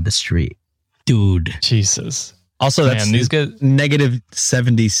walk down the street. Dude. Jesus. Also, that's Man, these guys- negative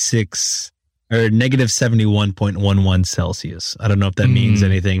 76 or negative 71.11 Celsius. I don't know if that means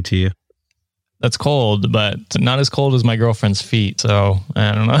anything to you. That's cold, but not as cold as my girlfriend's feet. So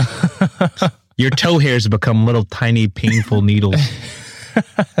I don't know. Your toe hairs become little tiny painful needles.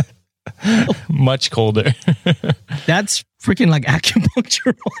 Much colder. That's freaking like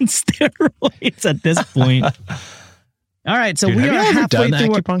acupuncture on steroids at this point. All right, so Dude, we have are you ever halfway done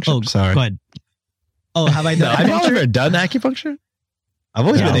through. acupuncture? Oh, Sorry. go ahead. Oh, have I done Have you acupuncture? ever done acupuncture? I've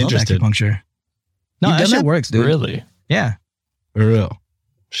always Yeah, I been love interested. acupuncture. No, You've that done shit that? works, dude. Really? Yeah, For real.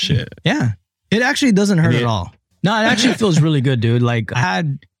 Shit. yeah. It actually doesn't hurt Have at you- all. No, it actually feels really good, dude. Like I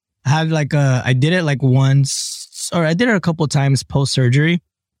did it like once I did it a couple of times post surgery.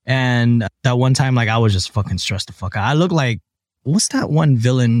 And that one time, like, I was just fucking stressed the fuck out. I look like, what's that one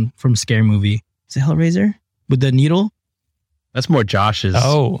villain from Scary Movie? Is it Hellraiser? With the needle? That's more Josh's.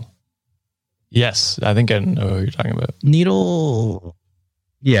 Oh, yes. I think I know who you're talking about. Needle.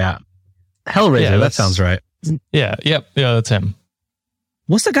 Yeah. Hellraiser, Yeah, that that's- sounds right. Yeah. Yep. Yeah, that's him.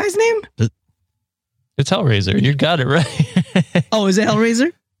 What's the guy's name? It's Hellraiser. You got it right. Oh, is it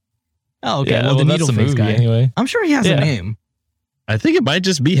Hellraiser? Oh, okay. Yeah, well, the that's needle the face movie guy. anyway. I'm sure he has a Yeah. name. I think it might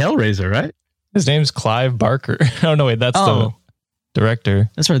just be Hellraiser, right? His name's Clive Barker. Oh no, wait, that's Oh. the director.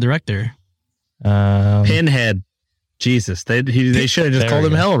 That's our director. Pinhead. Jesus, they should have just There called we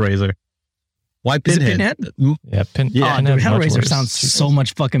him go. Hellraiser. Why Is it Pinhead? Pinhead? Yeah, Oh, dude, Pinhead's much Hellraiser worse. sounds so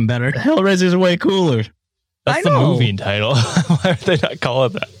much fucking better. Hellraiser's way cooler. That's I the know. movie title. Why would they not call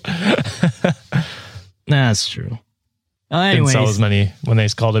it that? That's true. Didn't sell Anyways, as many when they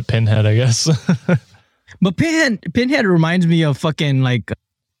called it Pinhead, I guess. but Pinhead reminds me of fucking like,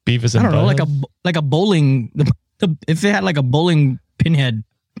 Beavis I and don't know, Butthead. like a bowling. If it had like a bowling pinhead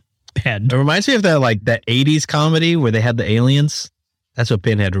head. It reminds me of that 80s comedy where they had the aliens. That's what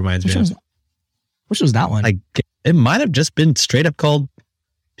Pinhead reminds me of. Which was that one? Like, it might have just been straight up called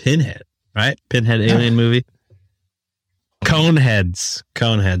Pinhead, right? Pinhead alien movie. Coneheads,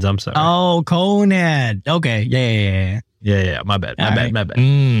 I'm sorry. Oh, Conehead. Okay. Yeah. Yeah, my bad. All right. My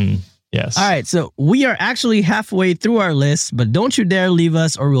bad. Yes. All right. So we are actually halfway through our list, but don't you dare leave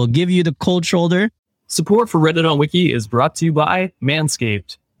us or we'll give you the cold shoulder. Support for Reddit on Wiki is brought to you by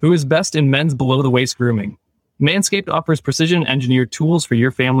Manscaped, who is best in men's below-the-waist grooming. Manscaped offers precision-engineered tools for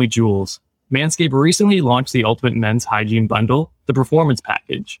your family jewels. Manscaped recently launched the Ultimate Men's Hygiene Bundle, the Performance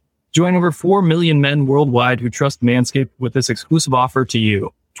Package. Join over 4 million men worldwide who trust Manscaped with this exclusive offer to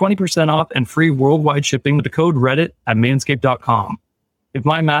you. 20% off and free worldwide shipping with the code Reddit at manscaped.com. If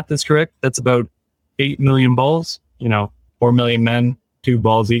my math is correct, that's about 8 million balls. 4 million men, 2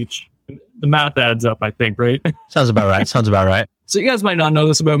 balls each. The math adds up, I think, right? Sounds about right. So you guys might not know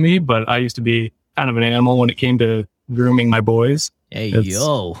this about me, but I used to be kind of an animal when it came to grooming my boys. Hey, It's-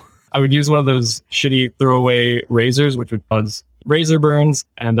 I would use one of those shitty throwaway razors, which would cause razor burns,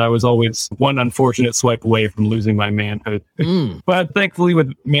 and I was always one unfortunate swipe away from losing my manhood. But thankfully,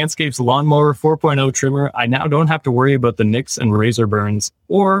 with Manscaped's Lawnmower 4.0 trimmer, I now don't have to worry about the nicks and razor burns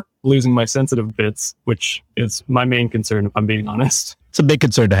or losing my sensitive bits, which is my main concern, if I'm being honest. It's a big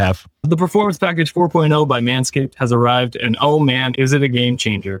concern to have. The Performance Package 4.0 by Manscaped has arrived, and oh man, is it a game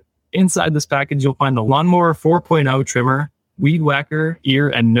changer. Inside this package, you'll find the Lawnmower 4.0 trimmer, Weed Whacker ear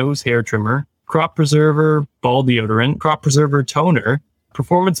and nose hair trimmer, Crop Preserver ball deodorant, Crop Preserver toner,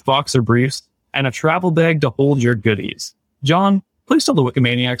 Performance boxer briefs, and a travel bag to hold your goodies. John, please tell the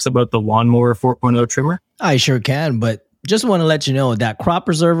Wikimaniacs about the Lawnmower 4.0 trimmer. I sure can, but just want to let you know that crop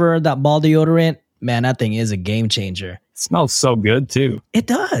preserver, that ball deodorant, man, that thing is a game changer. It smells so good too. It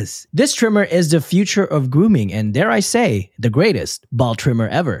does. This trimmer is the future of grooming and dare I say, the greatest ball trimmer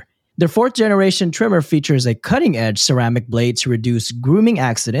ever. Their 4th generation trimmer features a cutting-edge ceramic blade to reduce grooming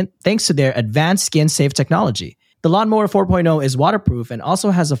accident thanks to their advanced skin-safe technology. The Lawnmower 4.0 is waterproof and also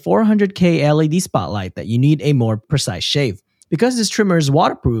has a 400K LED spotlight that you need a more precise shave. Because this trimmer is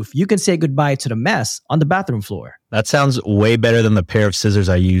waterproof, you can say goodbye to the mess on the bathroom floor. That sounds way better than the pair of scissors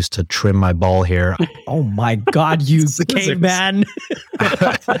I used to trim my ball hair. Oh my God, you caveman.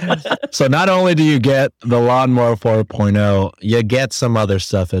 So not only do you get the Lawnmower 4.0, you get some other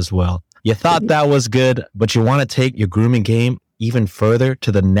stuff as well. You thought that was good, but you want to take your grooming game even further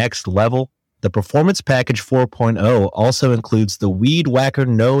to the next level? The Performance Package 4.0 also includes the Weed Whacker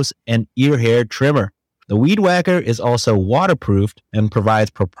nose and ear hair trimmer. The Weed Whacker is also waterproofed and provides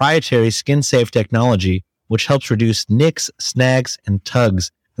proprietary skin-safe technology, which helps reduce nicks, snags, and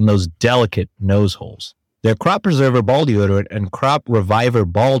tugs in those delicate nose holes. Their Crop Preserver ball deodorant and Crop Reviver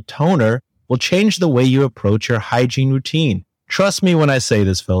ball toner will change the way you approach your hygiene routine. Trust me when I say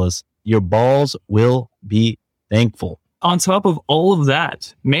this, fellas. Your balls will be thankful. On top of all of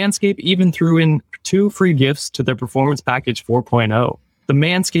that, Manscaped even threw in 2 free gifts to their Performance Package 4.0. The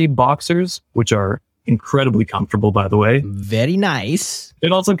Manscaped Boxers, which are incredibly comfortable, by the way. Very nice.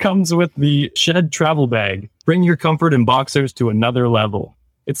 It also comes with the Shed Travel Bag. Bring your comfort in boxers to another level.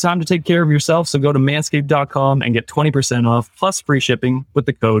 It's time to take care of yourself, so go to manscaped.com and get 20% off plus free shipping with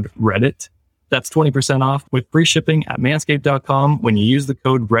the code Reddit. That's 20% off with free shipping at manscaped.com when you use the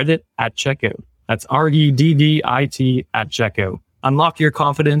code Reddit at checkout. That's REDDIT at checkout. Unlock your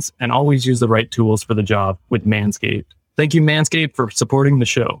confidence and always use the right tools for the job with Manscaped. Thank you, Manscaped, for supporting the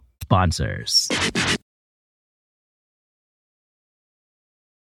show. Sponsors.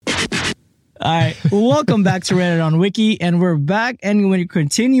 All right, welcome back to Reddit on Wiki, and we're back and we're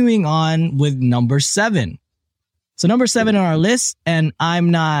continuing on with number 7. So number 7 on our list, and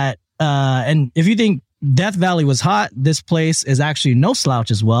I'm not, and if you think Death Valley was hot, this place is actually no slouch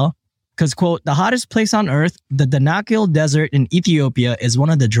as well. Because, quote, the hottest place on earth, the Danakil Desert in Ethiopia is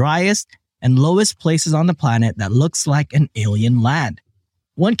one of the driest and lowest places on the planet that looks like an alien land.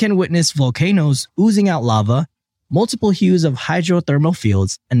 One can witness volcanoes oozing out lava, multiple hues of hydrothermal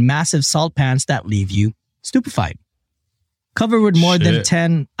fields, and massive salt pans that leave you stupefied. Covered with more than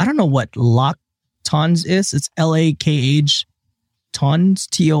 10, I don't know what Loch Tons is. It's LAKH tons,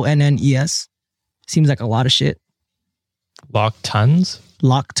 TONNES. Seems like a lot of shit. Loch Tons?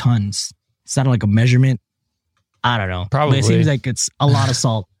 Loch Tons. Sounded like a measurement. I don't know. Probably. But it seems like it's a lot of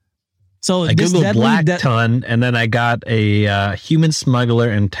salt. So I this googled deadly Black Ton, and then I got a human smuggler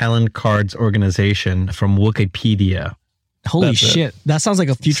and talent cards organization from Wikipedia. Holy That's shit. That sounds like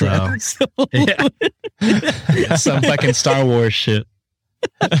a future So- episode. Yeah. Some fucking Star Wars shit.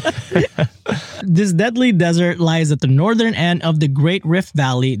 This deadly desert lies at the northern end of the Great Rift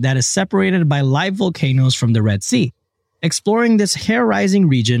Valley that is separated by live volcanoes from the Red Sea. Exploring this hair-raising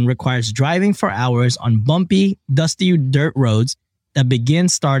region requires driving for hours on bumpy, dusty dirt roads that begin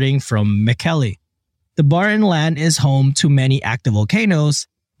starting from Mekelle. The barren land is home to many active volcanoes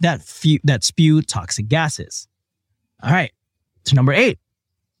that spew toxic gases. All right, to number 8.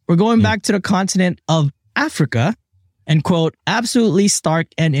 We're going back to the continent of Africa. And, quote, absolutely stark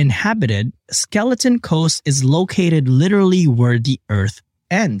and inhabited, Skeleton Coast is located literally where the earth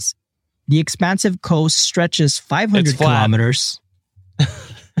ends. The expansive coast stretches 500 It's flat. kilometers.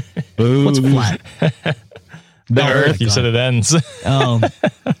 Boo. What's flat? The Oh, Earth, you God. said it ends. Oh,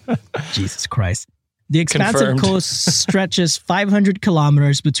 Jesus Christ. The expansive Confirmed. coast stretches 500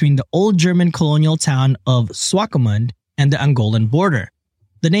 kilometers between the old German colonial town of Swakopmund and the Angolan border.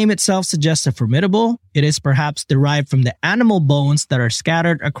 The name itself suggests a formidable. It is perhaps derived from the animal bones that are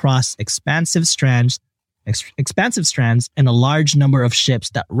scattered across expansive strands and a large number of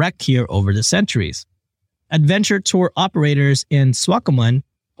ships that wrecked here over the centuries. Adventure tour operators in Swakopmund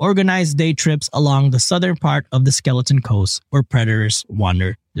organize day trips along the southern part of the Skeleton Coast where predators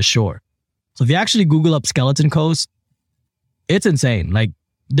wander the shore. So if you actually Google up Skeleton Coast, it's insane. Like,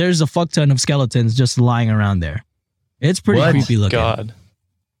 there's a fuck ton of skeletons just lying around there. It's pretty What? creepy looking. God.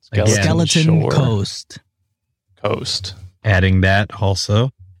 Again. Skeleton Shore. Coast. Adding that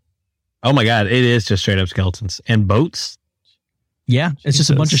also. Oh my God, it is just straight up skeletons and boats. Yeah, it's just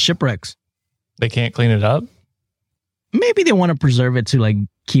a bunch of Jesus. shipwrecks. They can't clean it up? Maybe they want to preserve it to like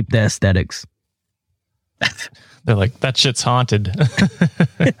keep the aesthetics. They're like, that shit's haunted.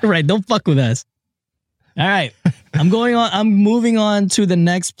 Right, don't fuck with us. All right, I'm moving on to the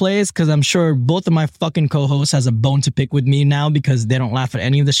next place because I'm sure both of my fucking co-hosts has a bone to pick with me now because they don't laugh at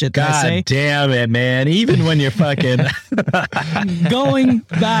any of the shit that I say. God damn it, man. Even when you're fucking Going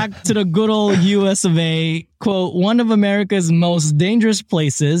back to the good old US of A, quote, one of America's most dangerous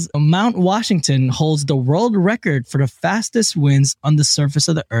places, Mount Washington holds the world record for the fastest winds on the surface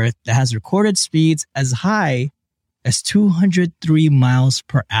of the earth that has recorded speeds as high as 203 miles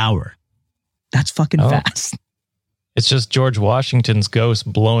per hour. That's fucking fast. It's just George Washington's ghost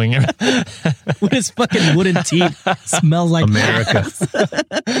blowing it. With his fucking wooden teeth. Smells like America.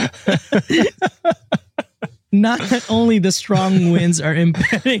 Not only the strong winds are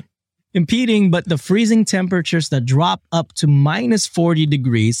impeding, but the freezing temperatures that drop up to minus 40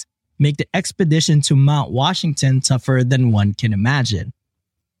 degrees make the expedition to Mount Washington tougher than one can imagine.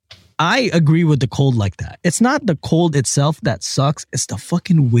 I agree with the cold like that. It's not the cold itself that sucks. It's the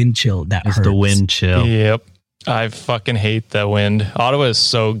fucking wind chill that It's hurts. the wind chill. Yep. I fucking hate that wind. Ottawa is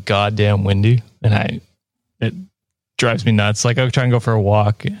so goddamn windy, and it drives me nuts. Like, I'll try and go for a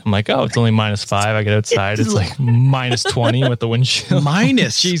walk. I'm like, oh, it's only -5. I get outside. It's like -20 with the wind chill.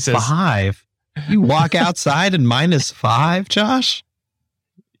 Minus Jesus. 5. You walk outside and -5, Josh?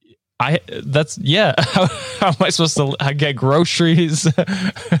 How am I supposed to get groceries,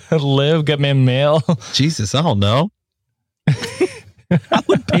 get my mail? Jesus, I don't know. I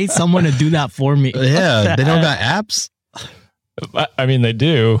would pay someone to do that for me. Yeah, they don't got apps. I mean, they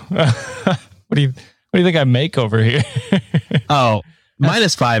do. What do you think I make over here? Oh,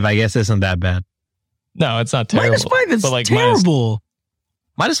 -5, I guess, isn't that bad. No, it's not terrible. -5 is But, like, terrible.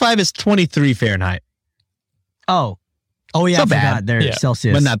 -5 is 23 Fahrenheit, Oh yeah, So I forgot. bad. They're Yeah.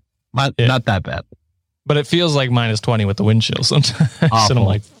 Celsius. but not that bad. But it feels like -20 with the wind chill sometimes. And I'm Awful.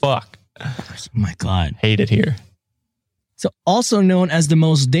 like, fuck, Oh my God. hate it here. So also known as the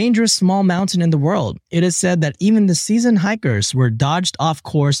most dangerous small mountain in the world, it is said that even the seasoned hikers were dodged off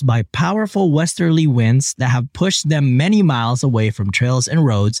course by powerful westerly winds that have pushed them many miles away from trails and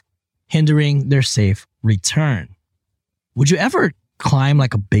roads, hindering their safe return. Would you ever climb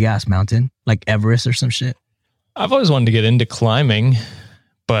like a big ass mountain, like Everest or some shit? I've always wanted to get into climbing,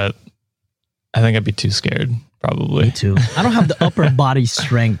 but I think I'd be too scared, probably. Me too. I don't have the upper body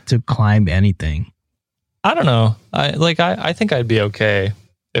strength to climb anything. I don't know. I think I'd be okay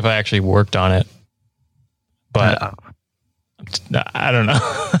if I actually worked on it. But I don't know.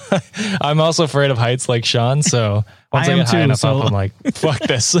 I'm also afraid of heights like Sean, so once I get high enough up, I'm like, fuck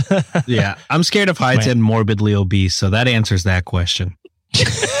this. Yeah, I'm scared of heights and morbidly obese, so that answers that question.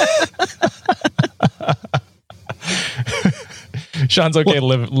 Sean's okay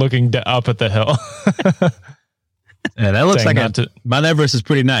looking up at the hill. Yeah, that looks Mount Everest is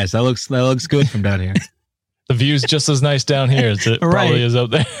pretty nice. That looks good from down here. The view's just as nice down here as it probably is up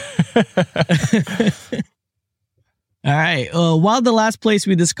there. All right. While the last place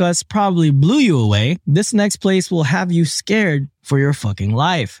we discussed probably blew you away, this next place will have you scared for your fucking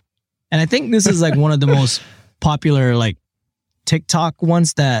life. And I think this is like one of the most popular like TikTok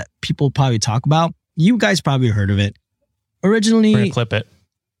ones that people probably talk about. You guys probably heard of it. Originally, We're gonna clip it.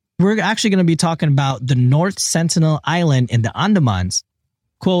 We're actually going to be talking about the North Sentinel Island in the Andamans.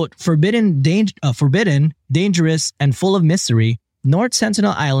 Quote, forbidden, dangerous, and full of mystery, North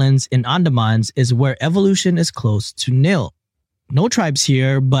Sentinel Islands in Andamans is where evolution is close to nil. No tribes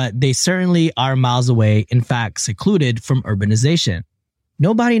here, but they certainly are miles away, in fact, secluded from urbanization.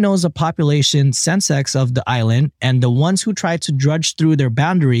 Nobody knows the population census of the island, and the ones who tried to drudge through their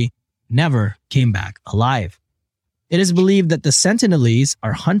boundary never came back alive. It is believed that the Sentinelese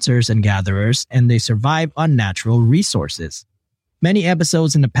are hunters and gatherers, and they survive on natural resources. Many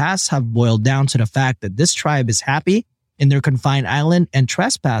episodes in the past have boiled down to the fact that this tribe is happy in their confined island, and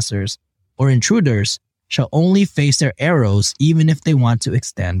trespassers or intruders shall only face their arrows even if they want to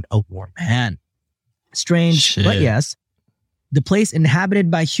extend a warm hand. Strange, but yes, the place inhabited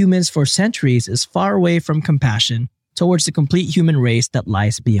by humans for centuries is far away from compassion towards the complete human race that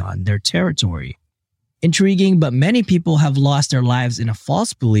lies beyond their territory. Intriguing, but many people have lost their lives in a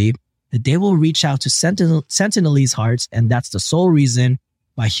false belief that they will reach out to Sentinelese hearts, and that's the sole reason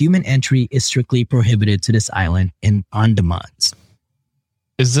why human entry is strictly prohibited to this island in Andamans.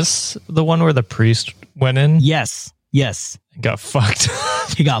 Is this the one where the priest went in? Yes. And got fucked.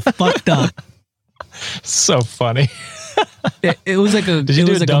 He got fucked up. So funny. It was like a...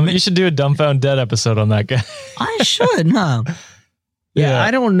 You should do a Dumbfound Dead episode on that guy. I should, huh? Yeah,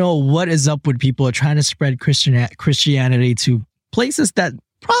 I don't know what is up with people trying to spread Christianity to places that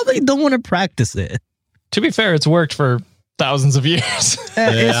probably don't want to practice it. To be fair, it's worked for thousands of years.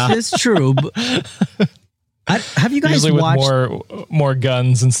 It's true. But have you guys usually watched with more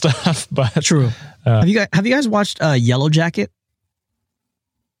guns and stuff? But true. Have you guys watched Yellow Jacket?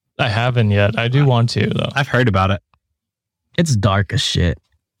 I haven't yet. I do want to though. I've heard about it. It's dark as shit.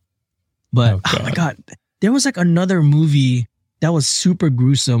 But oh my god, there was like another movie that was super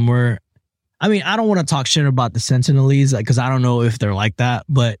gruesome where, I mean, I don't want to talk shit about the Sentinelese because I don't know if they're like that,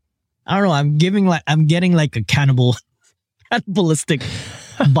 but I don't know. I'm getting like a cannibalistic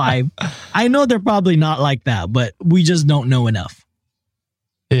vibe. I know they're probably not like that, but we just don't know enough.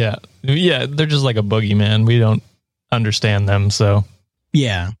 Yeah, they're just like a boogeyman. We don't understand them, so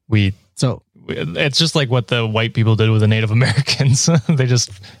yeah, it's just like what the white people did with the Native Americans. They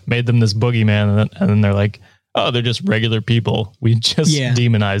just made them this boogeyman, and then they're like, oh, they're just regular people. We just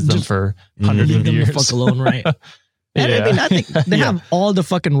demonized them for hundreds of years. Leave them the fuck alone, right? And I think they have all the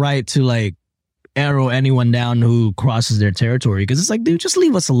fucking right to like arrow anyone down who crosses their territory, because it's like, dude, just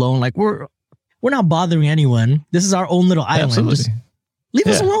leave us alone. Like we're not bothering anyone. This is our own little island. Absolutely. Just leave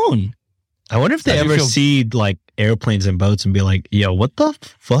us alone. I wonder if they ever see like airplanes and boats and be like, yo, what the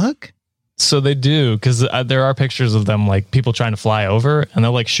fuck? So they do, because there are pictures of them, like people trying to fly over, and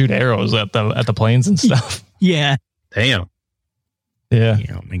they'll like shoot arrows at the planes and stuff. Yeah. Damn. Yeah.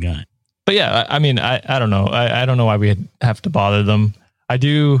 Oh my god. But yeah, I mean, I don't know. I don't know why we have to bother them. I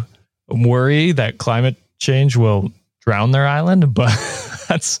do worry that climate change will drown their island, but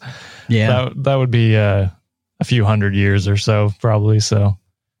that would be a few hundred years or so, probably. So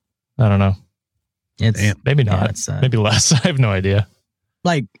I don't know. Maybe not. Maybe less. I have no idea.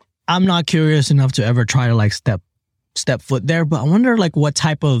 Like, I'm not curious enough to ever try to like step foot there, but I wonder like what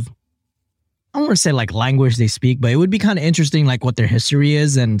type of, I don't want to say like language they speak, but it would be kind of interesting like what their history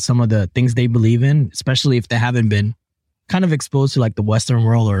is and some of the things they believe in, especially if they haven't been kind of exposed to like the Western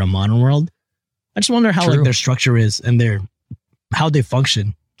world or the modern world. I just wonder how like their structure is and how they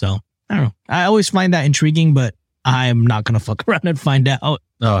function. So I don't know. I always find that intriguing, but I'm not going to fuck around and find out.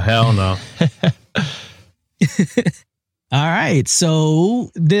 Oh, hell no. All right.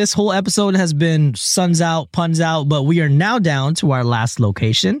 So this whole episode has been suns out, puns out, but we are now down to our last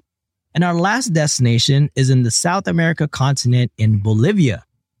location. And our last destination is in the South America continent in Bolivia.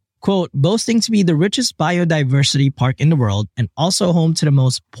 Quote, boasting to be the richest biodiversity park in the world and also home to the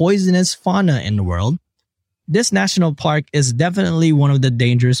most poisonous fauna in the world, this national park is definitely one of the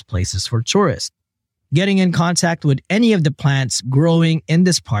dangerous places for tourists. Getting in contact with any of the plants growing in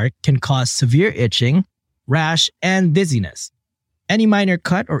this park can cause severe itching, rash, and dizziness. Any minor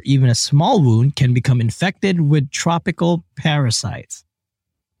cut or even a small wound can become infected with tropical parasites.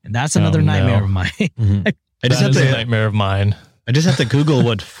 And that's another nightmare of mine. Mm-hmm. That is a nightmare of mine. I just have to Google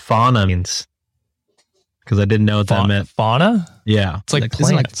what fauna means because I didn't know what that meant. Fauna? Yeah. It's like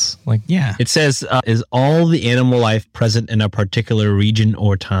plants. Yeah. It says, is all the animal life present in a particular region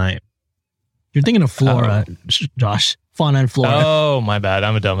or time. You're thinking of flora, Josh. Fauna and flora. Oh, my bad.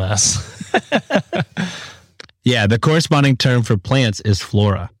 I'm a dumbass. Yeah, the corresponding term for plants is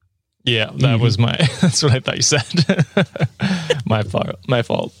flora. Yeah, that was that's what I thought you said. My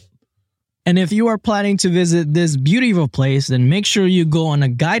fault. And if you are planning to visit this beautiful place, then make sure you go on a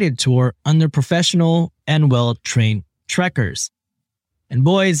guided tour under professional and well-trained trekkers. And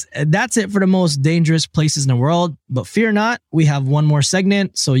boys, that's it for the most dangerous places in the world. But fear not, we have one more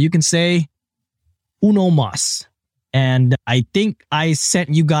segment, so you can say uno más. And I think I sent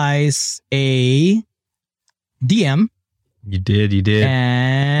you guys a DM. You did.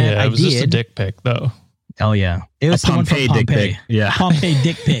 And yeah, it was just a dick pic, though. Oh, yeah. It was the one from Pompeii dick pic. Yeah. Pompeii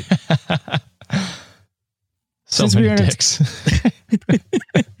dick pic. Since many dicks.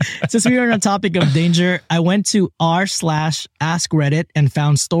 Since we are on the topic of danger, I went to r/askreddit and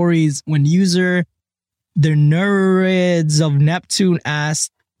found stories when user the Nerds of Neptune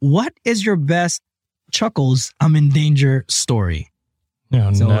asked, what is your best chuckles I'm in danger story?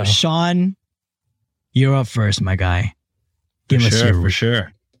 Oh, so, no. Sean, you're up first, my guy. Give us your... For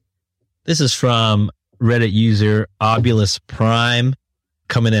sure. This is from Reddit user Obulus Prime,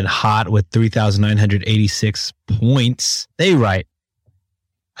 coming in hot with 3,986 points. They write,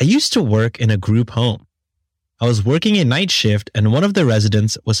 I used to work in a group home. I was working a night shift and one of the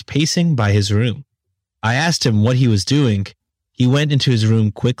residents was pacing by his room. I asked him what he was doing. He went into his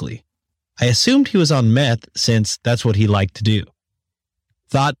room quickly. I assumed he was on meth since that's what he liked to do.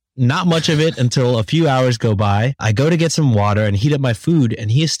 Thought not much of it until a few hours go by. I go to get some water and heat up my food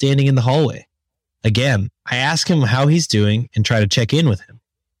and he is standing in the hallway. Again, I ask him how he's doing and try to check in with him.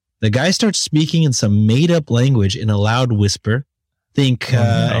 The guy starts speaking in some made-up language in a loud whisper. Think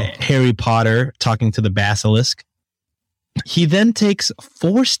Harry Potter talking to the basilisk. He then takes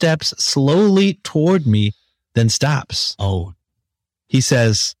 4 steps slowly toward me, then stops. Oh. He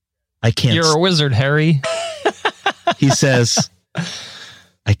says, I can't. You're a wizard, Harry. He says,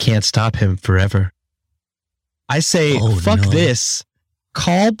 I can't stop him forever. I say, fuck this.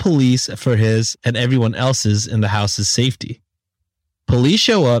 Call police for his and everyone else's in the house's safety. Police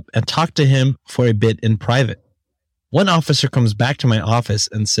show up and talk to him for a bit in private. One officer comes back to my office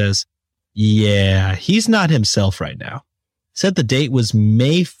and says, yeah, he's not himself right now. Said the date was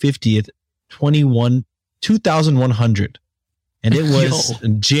May 50th, 2100. And it was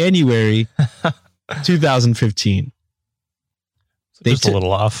January 2015. Just a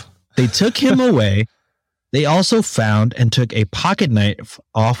little off. They took him away. They also found and took a pocket knife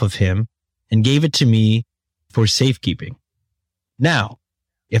off of him and gave it to me for safekeeping. Now,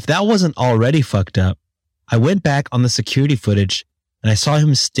 if that wasn't already fucked up, I went back on the security footage and I saw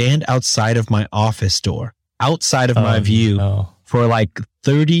him stand outside of my office door, outside of my view, for like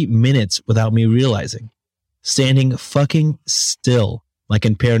 30 minutes without me realizing. Standing fucking still, like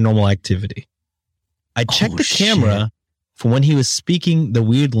in Paranormal Activity. I checked the camera for when he was speaking the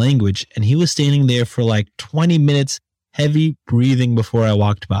weird language, and he was standing there for like 20 minutes, heavy breathing before I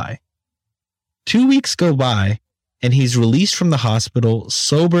walked by. 2 weeks go by, and he's released from the hospital,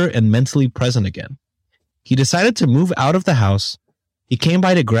 sober and mentally present again. He decided to move out of the house. He came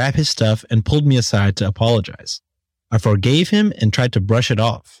by to grab his stuff and pulled me aside to apologize. I forgave him and tried to brush it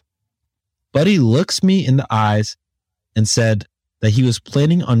off. Buddy looks me in the eyes and said that he was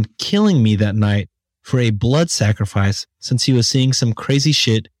planning on killing me that night for a blood sacrifice since he was seeing some crazy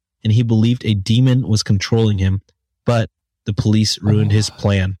shit and he believed a demon was controlling him, but the police ruined his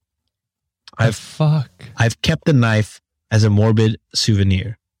plan. I've kept the knife as a morbid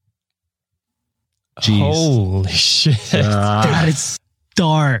souvenir. Jeez. Holy shit. That is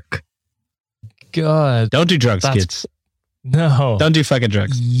dark. God. Don't do drugs, kids. No. Don't do fucking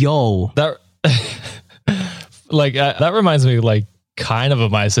drugs. Yo. That that reminds me like kind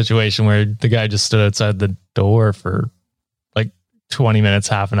of my situation where the guy just stood outside the door for like 20 minutes,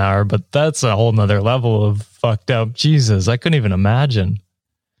 half an hour, but that's a whole nother level of fucked up. Jesus, I couldn't even imagine.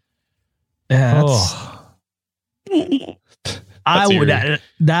 Yeah,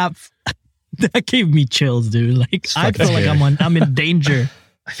 that gave me chills, dude. Like I feel like I'm in danger.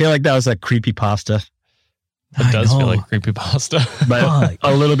 I feel like that was a creepypasta, It does feel like creepypasta. but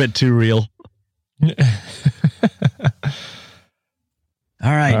a little bit too real. All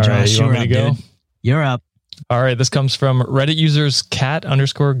right, Josh, you want me to go? dude. You're up. All right, this comes from Reddit users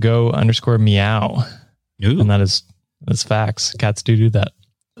cat_go_meow. Ooh. And that's facts. Cats do that.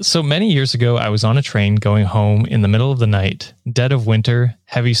 So many years ago, I was on a train going home in the middle of the night, dead of winter,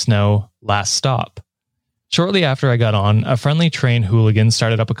 heavy snow, last stop. Shortly after I got on, a friendly train hooligan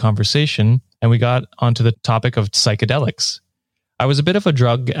started up a conversation, and we got onto the topic of psychedelics. I was a bit of a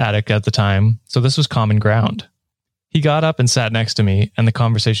drug addict at the time, so this was common ground. He got up and sat next to me, and the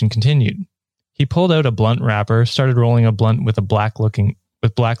conversation continued. He pulled out a blunt wrapper, started rolling a blunt with black-looking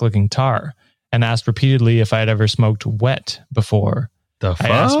tar, and asked repeatedly if I had ever smoked wet before. The fuck? I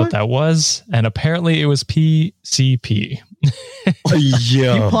asked what that was, and apparently it was PCP.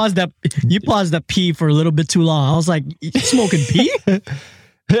 Yo. You paused that P for a little bit too long. I was like, you smoking P?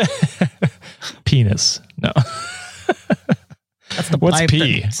 Penis. No. That's the What's pipe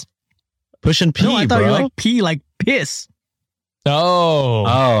P? that- Pushing P, No, I thought bro. you were like P, like piss. Oh.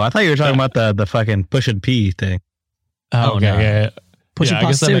 I thought you were talking about the fucking pushing P thing. Oh, okay. no. Yeah. Pushing I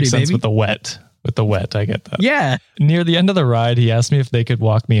guess that makes positivity, sense baby. with the wet. With the wet, I get that. Yeah. Near the end of the ride, he asked me if they could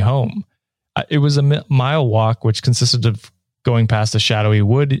walk me home. It was a mile walk, which consisted of going past a shadowy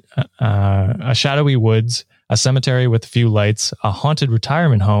woods, a cemetery with a few lights, a haunted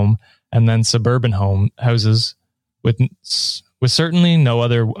retirement home, and then suburban houses with certainly no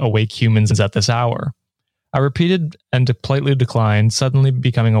other awake humans at this hour. I repeated and politely declined, suddenly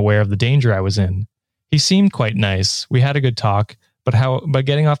becoming aware of the danger I was in. He seemed quite nice. We had a good talk, but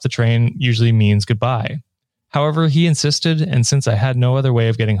getting off the train usually means goodbye. However, he insisted, and since I had no other way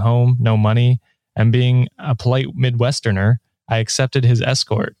of getting home, no money, and being a polite Midwesterner, I accepted his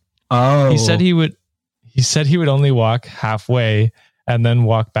escort. Oh. He said he would only walk halfway and then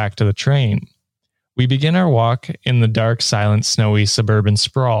walk back to the train. We begin our walk in the dark, silent, snowy suburban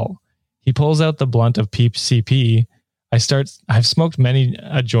sprawl. He pulls out the blunt of PCP. I've smoked many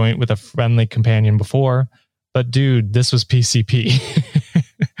a joint with a friendly companion before, but dude, this was PCP.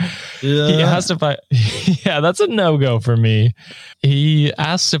 He asked if that's a no-go for me. He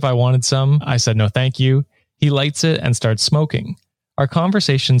asked if I wanted some. I said, no, thank you. He lights it and starts smoking. Our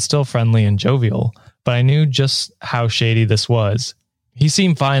conversation's still friendly and jovial, but I knew just how shady this was. He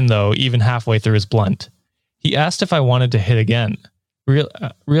seemed fine though, even halfway through his blunt. He asked if I wanted to hit again.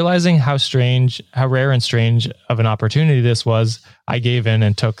 Realizing how rare and strange of an opportunity this was, I gave in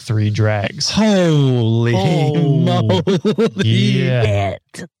and took 3 drags. Holy moly. Yeah.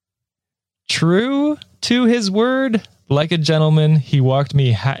 True to his word, like a gentleman, he walked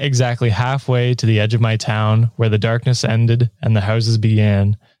me exactly halfway to the edge of my town where the darkness ended and the houses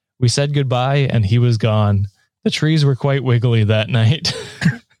began. We said goodbye and he was gone. The trees were quite wiggly that night.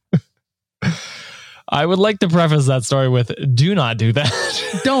 I would like to preface that story with, do not do that.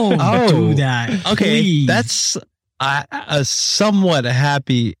 Don't do that. Okay, Please. that's a somewhat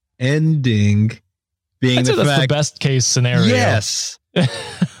happy ending. Being I'd say that's the best case scenario. Yes.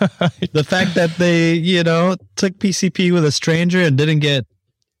 The fact that they, took PCP with a stranger and didn't get...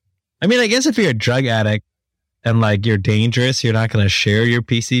 I mean, I guess if you're a drug addict and like you're dangerous, you're not going to share your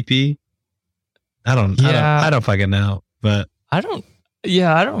PCP. I don't fucking know, but I don't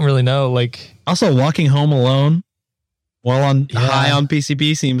really know. Like, also walking home alone while high on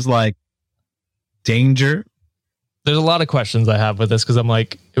PCP seems like danger. There's a lot of questions I have with this because I'm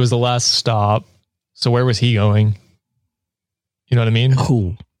like, it was the last stop. So where was he going? You know what I mean?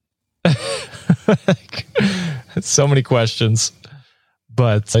 Cool. So many questions.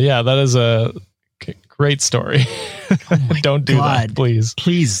 But that is a great story. Don't do that, please.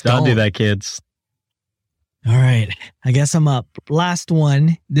 Please Don't do that, kids. All right. I guess I'm up. Last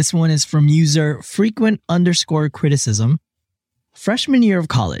one. This one is from user frequent_criticism. Freshman year of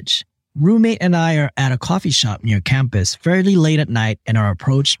college. Roommate and I are at a coffee shop near campus fairly late at night and are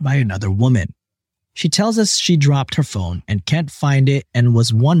approached by another woman. She tells us she dropped her phone and can't find it and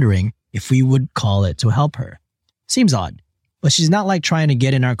was wondering if we would call it to help her. Seems odd, but she's not like trying to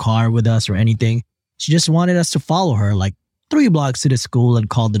get in our car with us or anything. She just wanted us to follow her like 3 blocks to the school and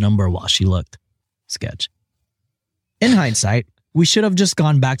called the number while she looked. Sketch. In hindsight, we should have just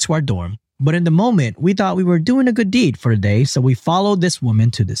gone back to our dorm, but in the moment, we thought we were doing a good deed for the day, so we followed this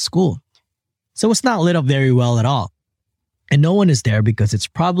woman to this school. So it's not lit up very well at all. And no one is there because it's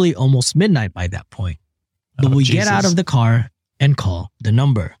probably almost midnight by that point. But we get out of the car and call the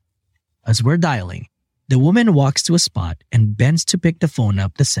number. As we're dialing, the woman walks to a spot and bends to pick the phone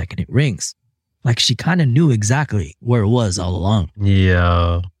up the second it rings. Like she kind of knew exactly where it was all along.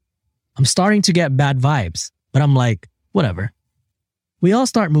 Yeah. I'm starting to get bad vibes, but I'm like, whatever. We all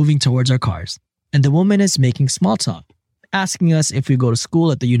start moving towards our cars, and the woman is making small talk, asking us if we go to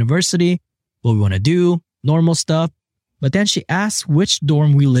school at the university, what we want to do, normal stuff. But then she asks which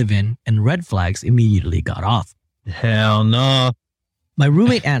dorm we live in, and red flags immediately got off. Hell no. My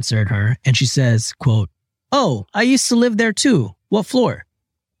roommate answered her, and she says, quote, "Oh, I used to live there too. What floor?"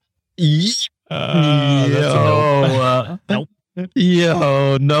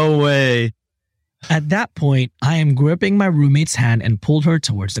 Yo, no way. At that point, I am gripping my roommate's hand and pulled her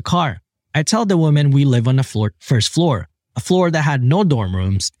towards the car. I tell the woman we live on the first floor, a floor that had no dorm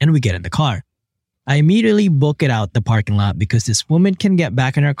rooms, and we get in the car. I immediately book it out the parking lot because this woman can get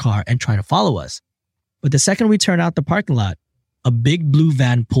back in her car and try to follow us. But the second we turn out the parking lot, a big blue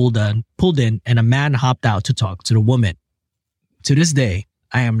van pulled in and a man hopped out to talk to the woman. To this day,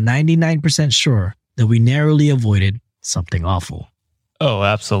 I am 99% sure that we narrowly avoided something awful. Oh,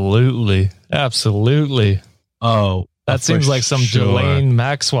 absolutely. Absolutely. Oh, that seems like some Ghislaine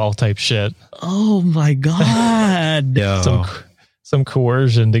Maxwell type shit. Oh my God. Yo. Some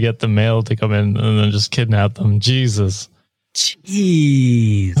coercion to get the mail to come in and then just kidnap them. Jesus.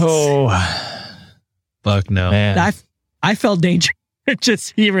 Jeez. Oh. Fuck no. Man. I felt danger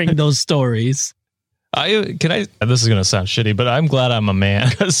just hearing those stories. This is going to sound shitty, but I'm glad I'm a man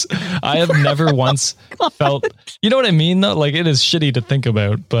because I have never once felt, you know what I mean though? Like it is shitty to think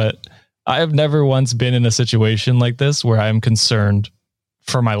about, but I have never once been in a situation like this where I'm concerned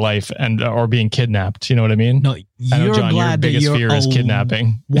for my life or being kidnapped. You know what I mean? No, you're John, glad your biggest that you're fear is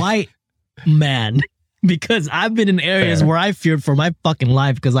kidnapping. White man, because I've been in areas where I feared for my fucking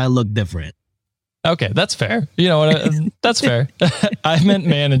life because I look different. Okay, that's fair. You know what? That's fair. I meant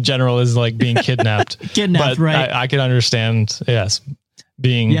man in general is like being kidnapped. Kidnapped, but right? I can understand, yes.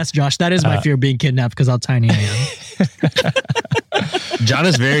 Yes, Josh, that is my fear, being kidnapped because how tiny I am. John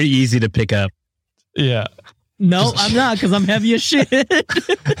is very easy to pick up. Yeah. No, I'm not because I'm heavy as shit.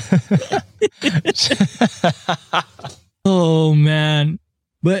 Oh, man.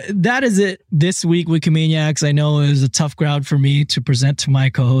 But that is it this week with Wikimaniacs. I know it was a tough crowd for me to present to my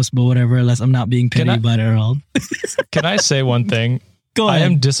co-host, but whatever, unless I'm not being pitied by their own. Can I say one thing? Go ahead. I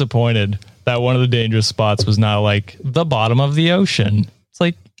am disappointed that one of the dangerous spots was not like the bottom of the ocean. It's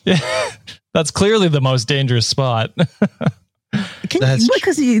like, that's clearly the most dangerous spot. Because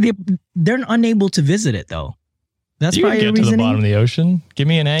they're unable to visit it, though. That's you probably can get to the bottom of the ocean. Give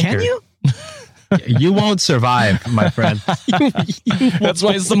me an anchor. Can you? You won't survive, my friend. That's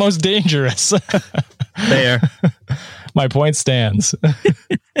why it's the most dangerous. There. My point stands.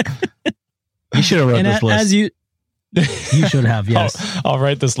 You should have wrote this list. You should have, yes. I'll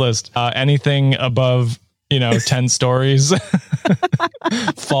write this list. Anything above, 10 stories.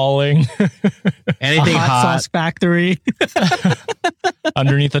 Falling. Anything hot. Sauce factory.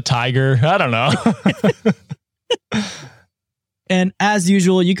 Underneath a tiger. I don't know. And as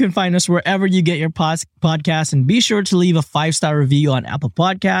usual, you can find us wherever you get your podcasts, and be sure to leave a 5-star review on Apple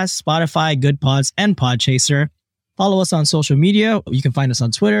Podcasts, Spotify, Good Pods, and Podchaser. Follow us on social media. You can find us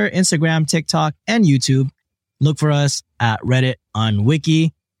on Twitter, Instagram, TikTok, and YouTube. Look for us at Reddit on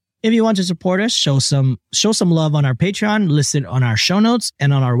Wiki. If you want to support us, show some love on our Patreon, listed on our show notes,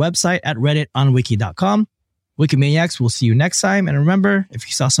 and on our website at redditonwiki.com. Wikimaniacs, we'll see you next time. And remember, if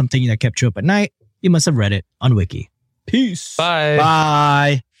you saw something that kept you up at night, you must have read it on Wiki. Peace. Bye.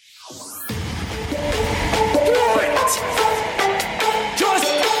 Bye.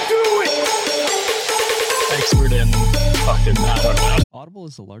 Expert in fucking, I don't know. Audible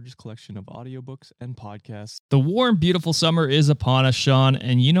is the largest collection of audiobooks and podcasts. The warm, beautiful summer is upon us, Sean,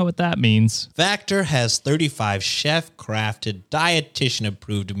 and you know what that means. Factor has 35 chef-crafted,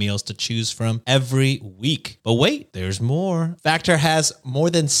 dietitian-approved meals to choose from every week. But wait, there's more. Factor has more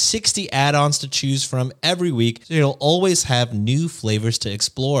than 60 add-ons to choose from every week, so you'll always have new flavors to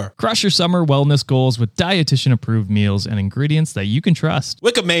explore. Crush your summer wellness goals with dietitian-approved meals and ingredients that you can trust.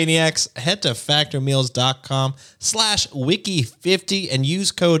 Wikimaniacs, head to factormeals.com/wiki50 and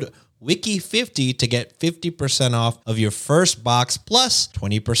use code WIKI50 to get 50% off of your first box plus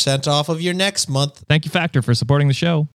 20% off of your next month. Thank you, Factor, for supporting the show.